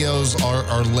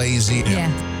are lazy. Yeah.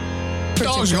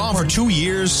 Dog's gone for 2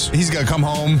 years. He's got to come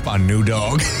home on a new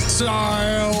dog.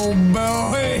 Sorry, old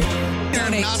boy. You're a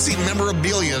Nazi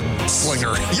memorabilia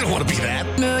slinger. You don't want to be that.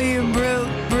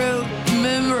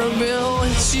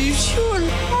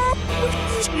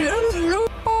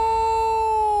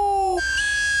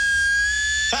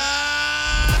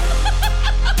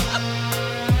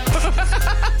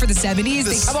 For the 70s,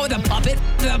 they come up with a puppet.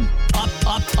 The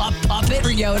puppet for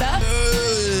Yoda.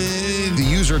 The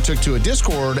user took to a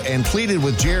Discord and pleaded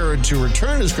with Jared to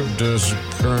return his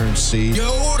cryptocurrency.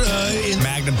 Yoda in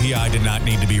Magnum PI did not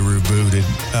need to be rebooted.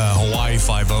 Hawaii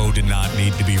Five-0 did not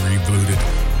need to be rebooted.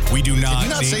 We do not. Did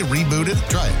you not say rebooted?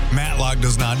 Try it. Matlock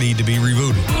does not need to be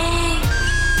rebooted.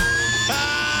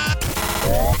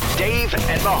 Dave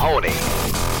and Mahoney.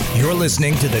 You're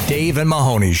listening to the Dave and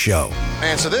Mahoney Show.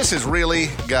 Man, so this has really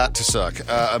got to suck.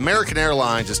 American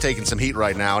Airlines is taking some heat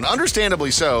right now, and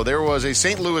understandably so. There was a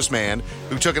St. Louis man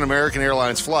who took an American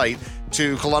Airlines flight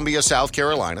to Columbia, South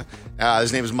Carolina.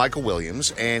 His name is Michael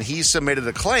Williams, and he submitted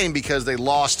a claim because they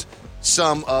lost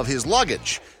some of his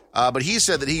luggage. But he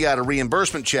said that he got a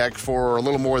reimbursement check for a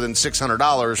little more than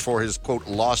 $600 for his, quote,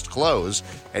 lost clothes.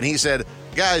 And he said,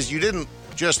 guys, you didn't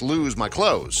just lose my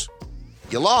clothes.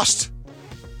 You lost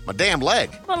my damn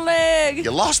leg. My leg. You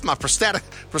lost my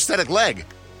prosthetic leg.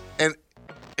 And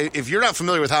if you're not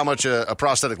familiar with how much a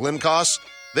prosthetic limb costs,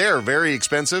 they're very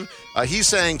expensive. He's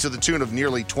saying to the tune of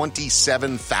nearly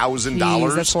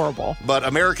 $27,000. That's horrible. But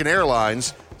American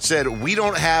Airlines said, we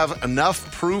don't have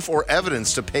enough proof or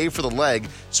evidence to pay for the leg,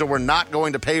 so we're not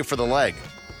going to pay for the leg.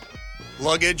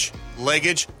 Luggage,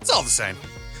 leggage, it's all the same.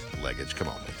 Leggage, come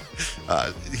on, man.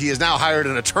 he has now hired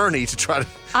an attorney to try to.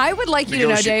 I would like you to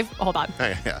know, Dave. Hold on.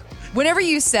 Yeah. Whenever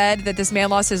you said that this man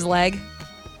lost his leg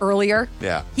earlier,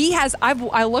 he has.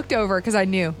 I looked over because I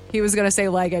knew he was going to say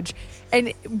leggage,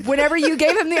 and whenever you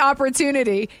gave him the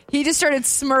opportunity, he just started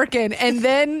smirking, and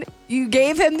then you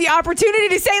gave him the opportunity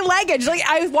to say leggage. Like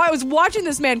I was watching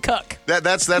this man cook.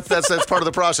 That's part of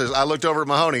the process. I looked over at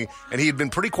Mahoney, and he had been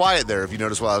pretty quiet there, if you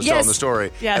noticed while I was telling the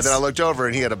story. Yes. And then I looked over,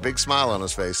 and he had a big smile on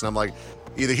his face, and I'm like,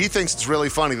 either he thinks it's really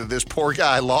funny that this poor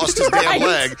guy lost his damn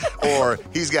leg, or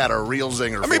he's got a real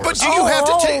zinger. I mean, but do you have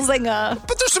to take?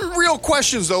 But there's some real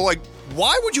questions though. Like,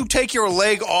 why would you take your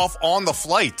leg off on the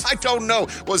flight? I don't know.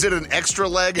 Was it an extra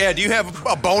leg? Yeah. Do you have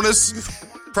a bonus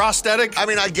prosthetic? I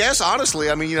mean, I guess honestly,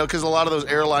 because a lot of those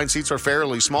airline seats are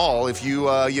fairly small. If you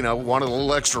wanted a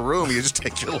little extra room, you just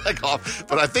take your leg off.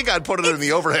 But I think I'd put it in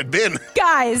the overhead bin.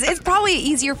 Guys, it's probably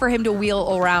easier for him to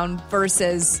wheel around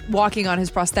versus walking on his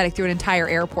prosthetic through an entire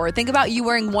airport. Think about you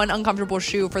wearing one uncomfortable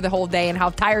shoe for the whole day and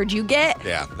how tired you get.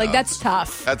 Yeah. That's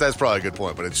tough. That's probably a good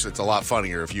point, but it's a lot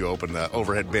funnier if you open the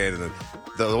overhead bin and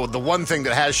the one thing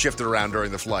that has shifted around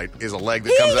during the flight is a leg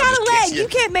that comes out and just got a leg. kicks you. You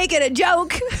can't make it a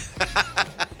joke.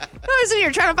 I was sitting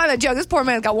here trying to find a joke. This poor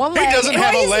man's got one leg. He doesn't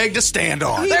have a leg to stand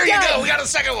on. There you go. We got a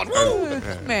second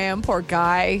one. Man, poor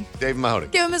guy. Dave Mahoney.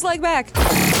 Give him his leg back.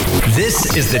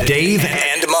 This is the Dave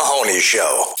and Mahoney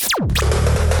Show.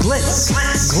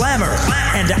 Glitz, glamour,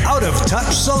 and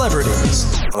out-of-touch celebrities.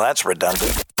 Well, that's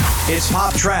redundant. It's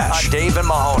Pop Trash. Dave and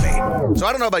Mahoney. So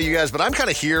I don't know about you guys, but I'm kind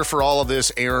of here for all of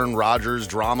this Aaron Rodgers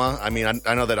drama. I mean,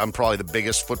 I know that I'm probably the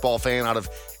biggest football fan out of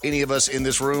any of us in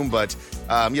this room, but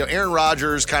Aaron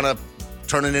Rodgers kind of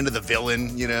turning into the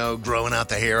villain, growing out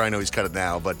the hair. I know he's cut it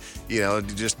now, but,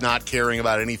 just not caring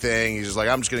about anything. He's just like,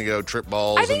 I'm just going to go trip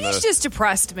balls. I think he's just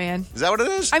depressed, man. Is that what it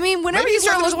is? I mean, whenever Maybe you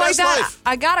start looking like that, life.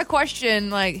 I got a question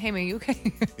like, hey, man, you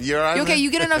okay? You're all right, you okay? man?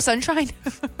 You get enough sunshine?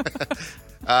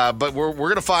 But we're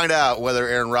going to find out whether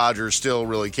Aaron Rodgers still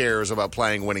really cares about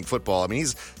playing winning football. I mean,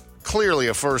 he's clearly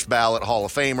a first ballot Hall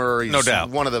of Famer. He's no doubt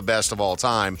one of the best of all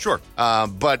time. Sure.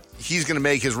 But he's going to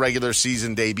make his regular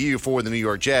season debut for the New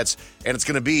York Jets, and it's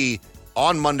going to be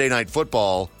on Monday Night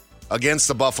Football against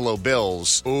the Buffalo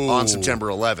Bills on September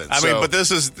 11th. I mean, but this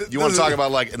is... You want to talk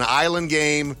about like an island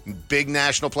game, big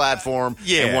national platform,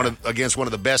 and against one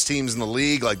of the best teams in the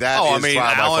league, like that is trial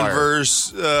by Allen fire.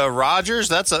 versus Rodgers,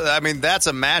 that's a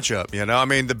matchup, I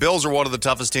mean, the Bills are one of the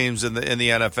toughest teams in the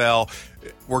NFL.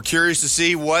 We're curious to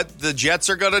see what the Jets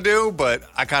are going to do, but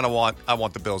I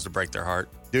want the Bills to break their heart.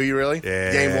 Do you really?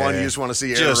 Yeah. Game one, you just want to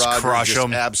see Aaron Just Rodgers crush just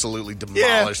them. absolutely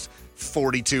demolished,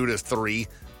 42-3.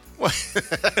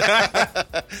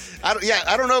 I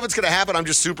don't know if it's going to happen. I'm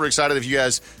just super excited. If you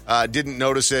guys didn't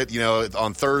notice it,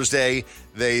 on Thursday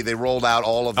they rolled out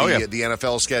all of the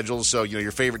NFL schedules. So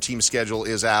your favorite team schedule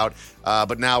is out.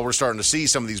 But now we're starting to see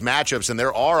some of these matchups, and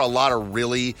there are a lot of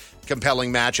really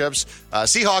compelling matchups.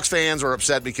 Seahawks fans are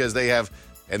upset because they have,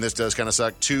 and this does kind of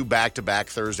suck, 2 back-to-back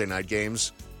Thursday night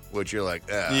games. Which you're like,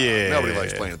 nobody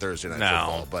likes playing Thursday night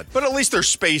football. But at least they're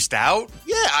spaced out.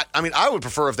 Yeah, I mean, I would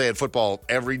prefer if they had football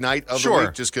every night of the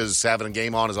week, just because having a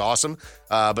game on is awesome.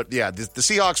 But yeah, the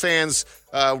Seahawks fans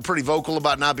were pretty vocal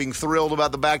about not being thrilled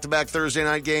about the back-to-back Thursday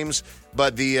night games.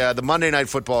 But the Monday night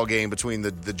football game between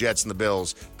the Jets and the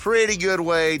Bills, pretty good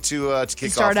way to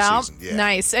kick off the season. Yeah.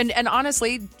 Nice. And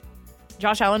honestly,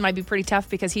 Josh Allen might be pretty tough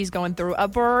because he's going through a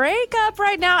breakup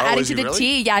right now. Adding to the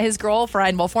tea. Yeah, his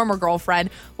girlfriend, former girlfriend,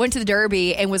 went to the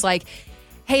Derby and was like,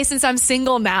 hey, since I'm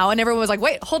single now, and everyone was like,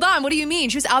 wait, hold on, what do you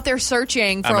mean? She was out there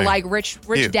searching for rich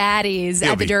daddies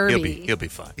at the Derby. He'll be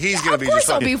fine. He's going to be just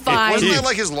fine. He'll be fine. Wasn't that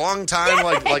like his long time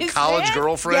like college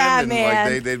girlfriend? Yeah, and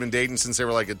man. like they've been dating since they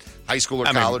were like in high school or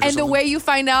college. And the way you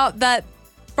find out that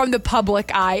from the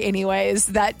public eye anyways,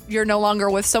 that you're no longer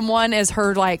with someone is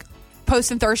her like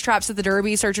posting thirst traps at the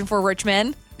Derby searching for rich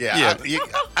men. Yeah.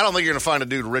 I don't think you're going to find a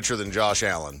dude richer than Josh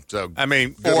Allen. So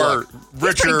or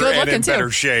richer and in better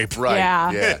shape. Right.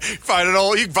 Yeah.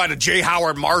 You can find a J.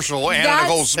 Howard Marshall and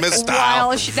Nicole Smith style.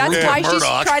 That's why she's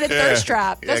tried a thirst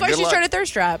trap. That's why she's tried a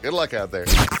thirst trap. Good luck out there.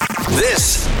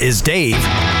 This is Dave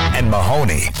and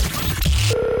Mahoney.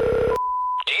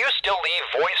 Do you still leave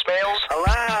voicemails?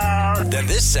 Hello? Then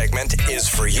this segment is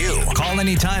for you. Call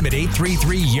anytime at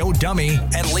 833-YO-DUMMY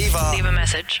and leave a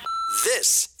message.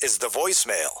 This is the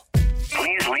voicemail.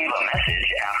 Please leave a message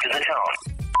after the tone.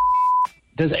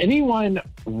 Does anyone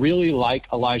really like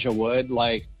Elijah Wood?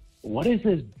 Like, what is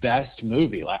his best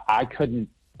movie? Like, I couldn't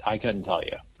tell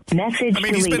you. I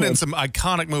mean, he's been in some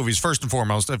iconic movies, first and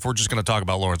foremost, if we're just going to talk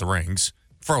about Lord of the Rings.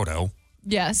 Frodo.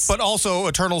 Yes. But also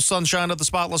Eternal Sunshine of the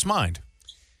Spotless Mind.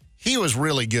 He was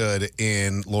really good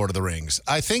in Lord of the Rings.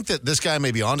 I think that this guy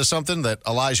may be onto something, that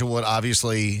Elijah Wood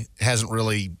obviously hasn't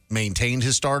really maintained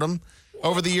his stardom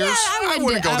over the years. I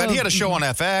wouldn't go that. He had a show on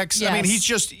FX. Yes. I mean,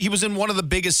 he was in one of the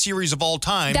biggest series of all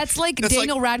time. That's like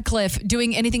Daniel Radcliffe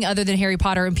doing anything other than Harry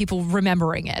Potter and people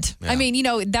remembering it. Yeah. I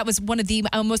mean, that was one of the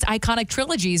most iconic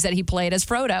trilogies that he played as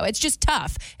Frodo. It's just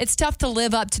tough. It's tough to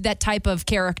live up to that type of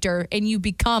character, and you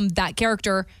become that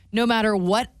character no matter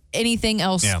what anything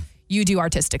else you do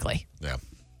artistically. Yeah.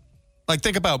 Like,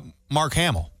 think about Mark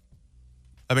Hamill.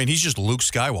 I mean, he's just Luke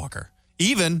Skywalker.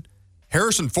 Even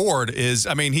Harrison Ford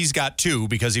he's got 2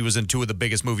 because he was in 2 of the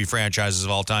biggest movie franchises of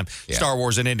all time, Star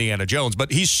Wars and Indiana Jones.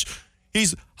 But he's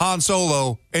Han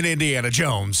Solo and Indiana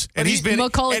Jones. And he's been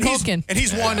Macaulay Culkin. And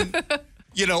he's won,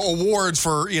 awards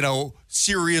for,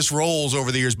 serious roles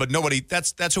over the years. But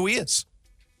that's who he is.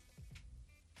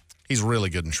 He's really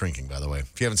good in Shrinking, by the way.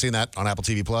 If you haven't seen that on Apple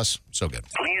TV Plus, so good.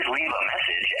 Please leave a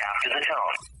message after the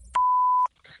tone.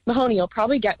 Mahoney, you'll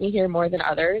probably get me here more than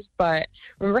others, but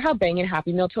remember how Bangin'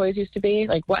 Happy Meal toys used to be?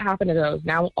 Like, what happened to those?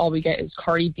 Now all we get is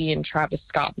Cardi B and Travis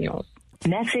Scott meals.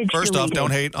 Message First deleted. off,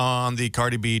 don't hate on the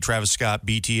Cardi B, Travis Scott,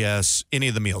 BTS, any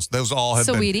of the meals. Those all have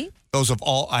Saweetie? been. Those have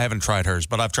all. I haven't tried hers,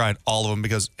 but I've tried all of them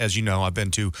because, as you know, I've been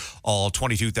to all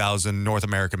 22,000 North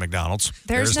American McDonald's.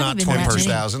 There's not even that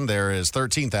 21,000. There is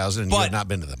 13,000, and you have not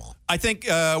been to them all. I think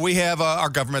we have our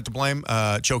government to blame.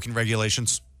 Choking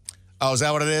regulations. Oh, is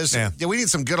that what it is? Yeah. We need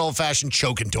some good old-fashioned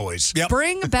choking toys. Yep.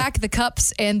 Bring back the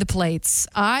cups and the plates.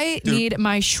 I need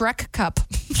my Shrek cup.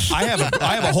 I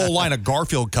have a whole line of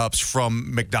Garfield cups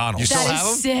from McDonald's. You still That have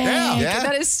is them? sick. Yeah.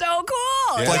 That is so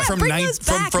cool. Yeah. Like from bring those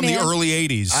back, from the man. early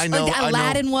 80s. I know. Like the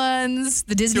Aladdin ones,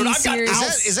 the Disney Dude, I've got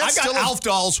series. I've got Alf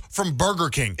dolls from Burger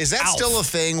King. Is that Alf. still a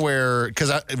thing where,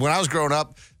 because when I was growing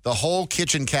up, the whole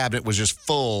kitchen cabinet was just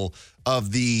full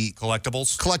of the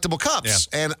collectible cups.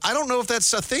 Yeah. And I don't know if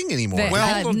that's a thing anymore.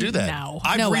 Well, don't do that. No.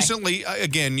 I've No way. recently,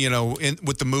 again,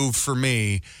 with the move for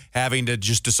me, having to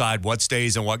just decide what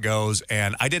stays and what goes.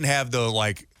 And I didn't have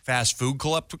the fast food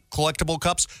collectible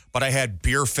cups, but I had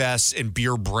Beer Fest and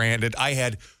beer branded. I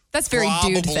had That's very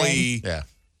dude thing. probably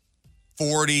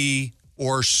 40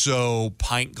 or so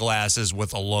pint glasses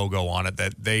with a logo on it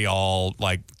that they all,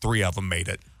 3 of them made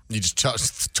it. You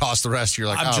just toss the rest. You're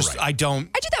like, I don't.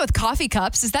 I do that with coffee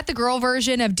cups. Is that the girl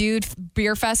version of Dude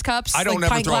Beer Fest cups? I don't like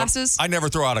never pint throw. glasses? I never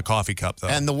throw out a coffee cup though.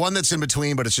 And the one that's in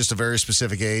between, but it's just a very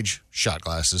specific age, shot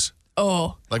glasses.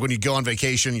 Oh. Like when you go on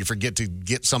vacation, you forget to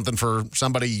get something for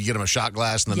somebody, you get them a shot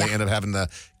glass, and then they end up having the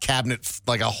cabinet,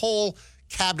 like a whole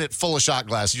cabinet full of shot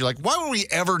glasses. You're like, why would we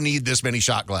ever need this many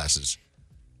shot glasses?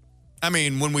 I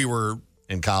mean, when we were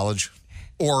in college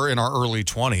or in our early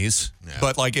 20s,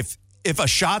 but if a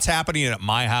shot's happening at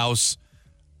my house,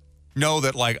 know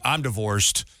that I'm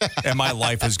divorced and my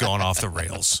life has gone off the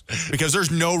rails because there's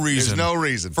no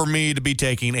reason for me to be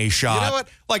taking a shot. You know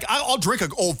what? I'll drink an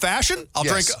old fashioned. I'll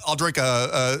drink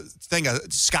a thing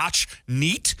of Scotch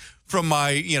neat from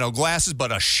my glasses,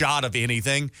 but a shot of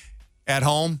anything at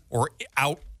home or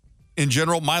out in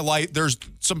general, my life, there's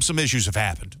some issues have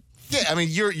happened. Yeah, I mean,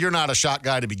 you're not a shot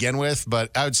guy to begin with,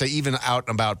 but I would say even out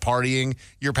and about partying,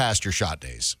 you're past your shot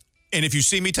days. And if you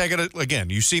see me taking a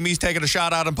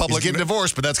shot out in public. He's getting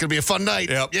divorced, but that's going to be a fun night.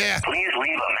 Yep. Yeah. Please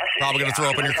leave a message. Probably going to throw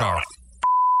up in your car.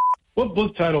 What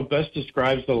book title best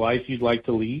describes the life you'd like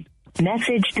to lead?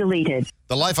 Message deleted.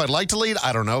 The life I'd like to lead,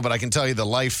 I don't know, but I can tell you the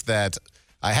life that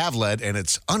I have led, and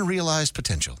it's unrealized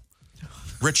potential.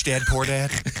 Rich Dad, Poor Dad.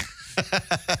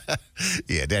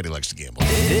 Yeah, Daddy likes to gamble.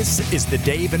 This is the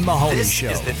Dave and Mahoney Show.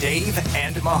 This is the Dave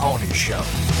and Mahoney Show.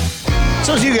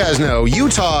 So as you guys know,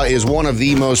 Utah is one of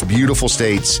the most beautiful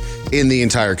states in the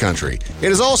entire country.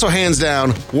 It is also hands down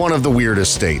one of the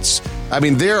weirdest states. I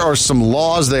mean, there are some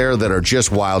laws there that are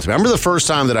just wild to me. I remember the first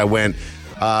time that I went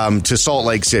to Salt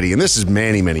Lake City, and this is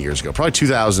many, many years ago, probably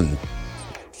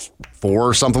 2004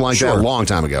 or something like that, a long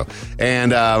time ago.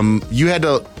 And you had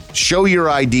to show your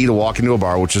ID to walk into a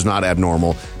bar, which is not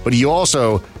abnormal, but you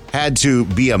also had to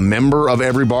be a member of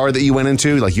every bar that you went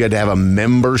into. Like you had to have a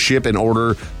membership in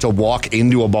order to walk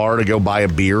into a bar to go buy a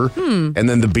beer. And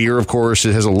then the beer, of course,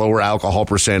 it has a lower alcohol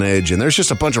percentage. And there's just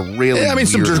a bunch of really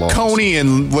some weird laws.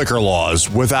 draconian liquor laws,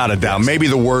 without a doubt. Maybe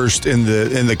the worst in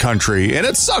the country. And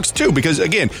it sucks, too, because,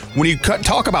 again, when you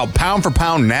talk about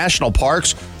pound-for-pound national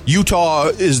parks, Utah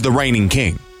is the reigning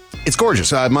king. It's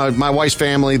gorgeous. My wife's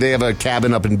family, they have a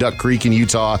cabin up in Duck Creek in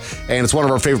Utah, and it's one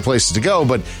of our favorite places to go,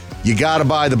 but you got to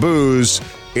buy the booze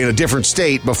in a different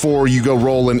state before you go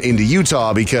rolling into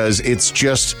Utah because it's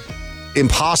just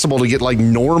impossible to get like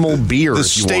normal beer. The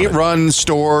state-run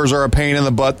stores are a pain in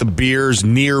the butt. The beers,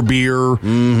 near beer.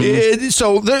 It's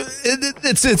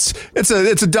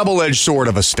a double-edged sword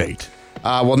of a state.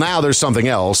 Well, now there's something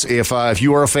else. If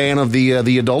you are a fan of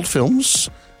the adult films.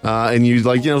 And you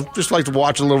just like to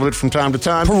watch a little bit from time to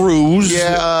time. Peruse.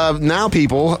 Yeah, now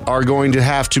people are going to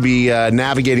have to be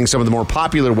navigating some of the more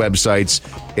popular websites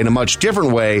in a much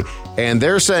different way. And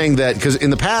they're saying that, because in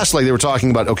the past, like they were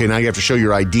talking about, okay, now you have to show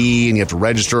your ID and you have to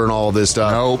register and all of this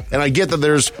stuff. Nope. And I get that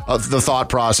there's the thought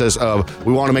process of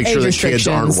we want to make sure that kids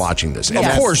aren't watching this. And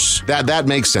of course. That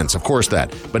makes sense. Of course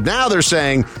that. But now they're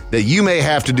saying that you may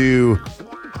have to do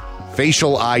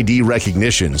facial ID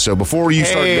recognition. So before you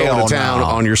start going to town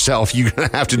on yourself, you're going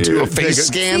to have to do a face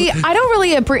scan. See, I don't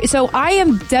really appreciate. So I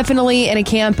am definitely in a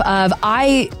camp of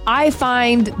I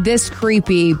find this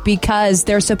creepy because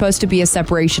there's supposed to be a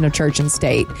separation of church and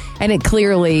state, and it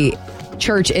clearly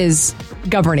church is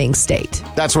governing state.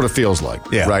 That's what it feels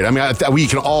like, right? I mean, we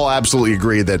can all absolutely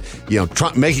agree that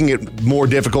making it more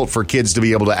difficult for kids to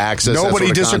be able to access.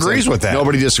 Nobody disagrees with that.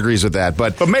 Nobody disagrees with that,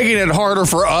 but making it harder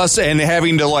for us and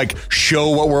having to show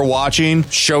what we're watching,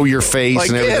 show your face,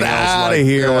 and everything get else. Out of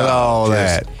here with all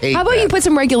that. How about you put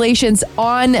some regulations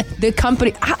on the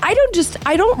company?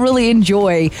 I don't really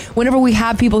enjoy whenever we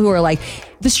have people who are like,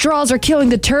 the straws are killing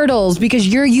the turtles because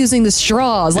you're using the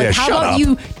straws. Like,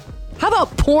 how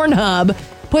about Pornhub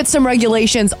put some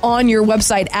regulations on your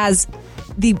website as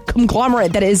the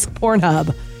conglomerate that is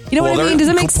Pornhub? You know what I mean? Does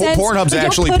it make sense? Pornhub's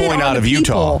actually pulling out of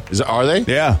Utah. Are they?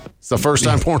 Yeah. It's the first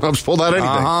time Pornhub's pulled out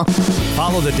anything.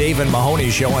 Follow the Dave and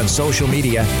Mahoney Show on social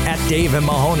media at Dave and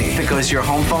Mahoney. That goes to your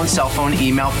home phone, cell phone,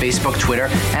 email, Facebook, Twitter,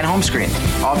 and home screen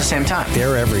all at the same time.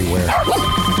 They're everywhere.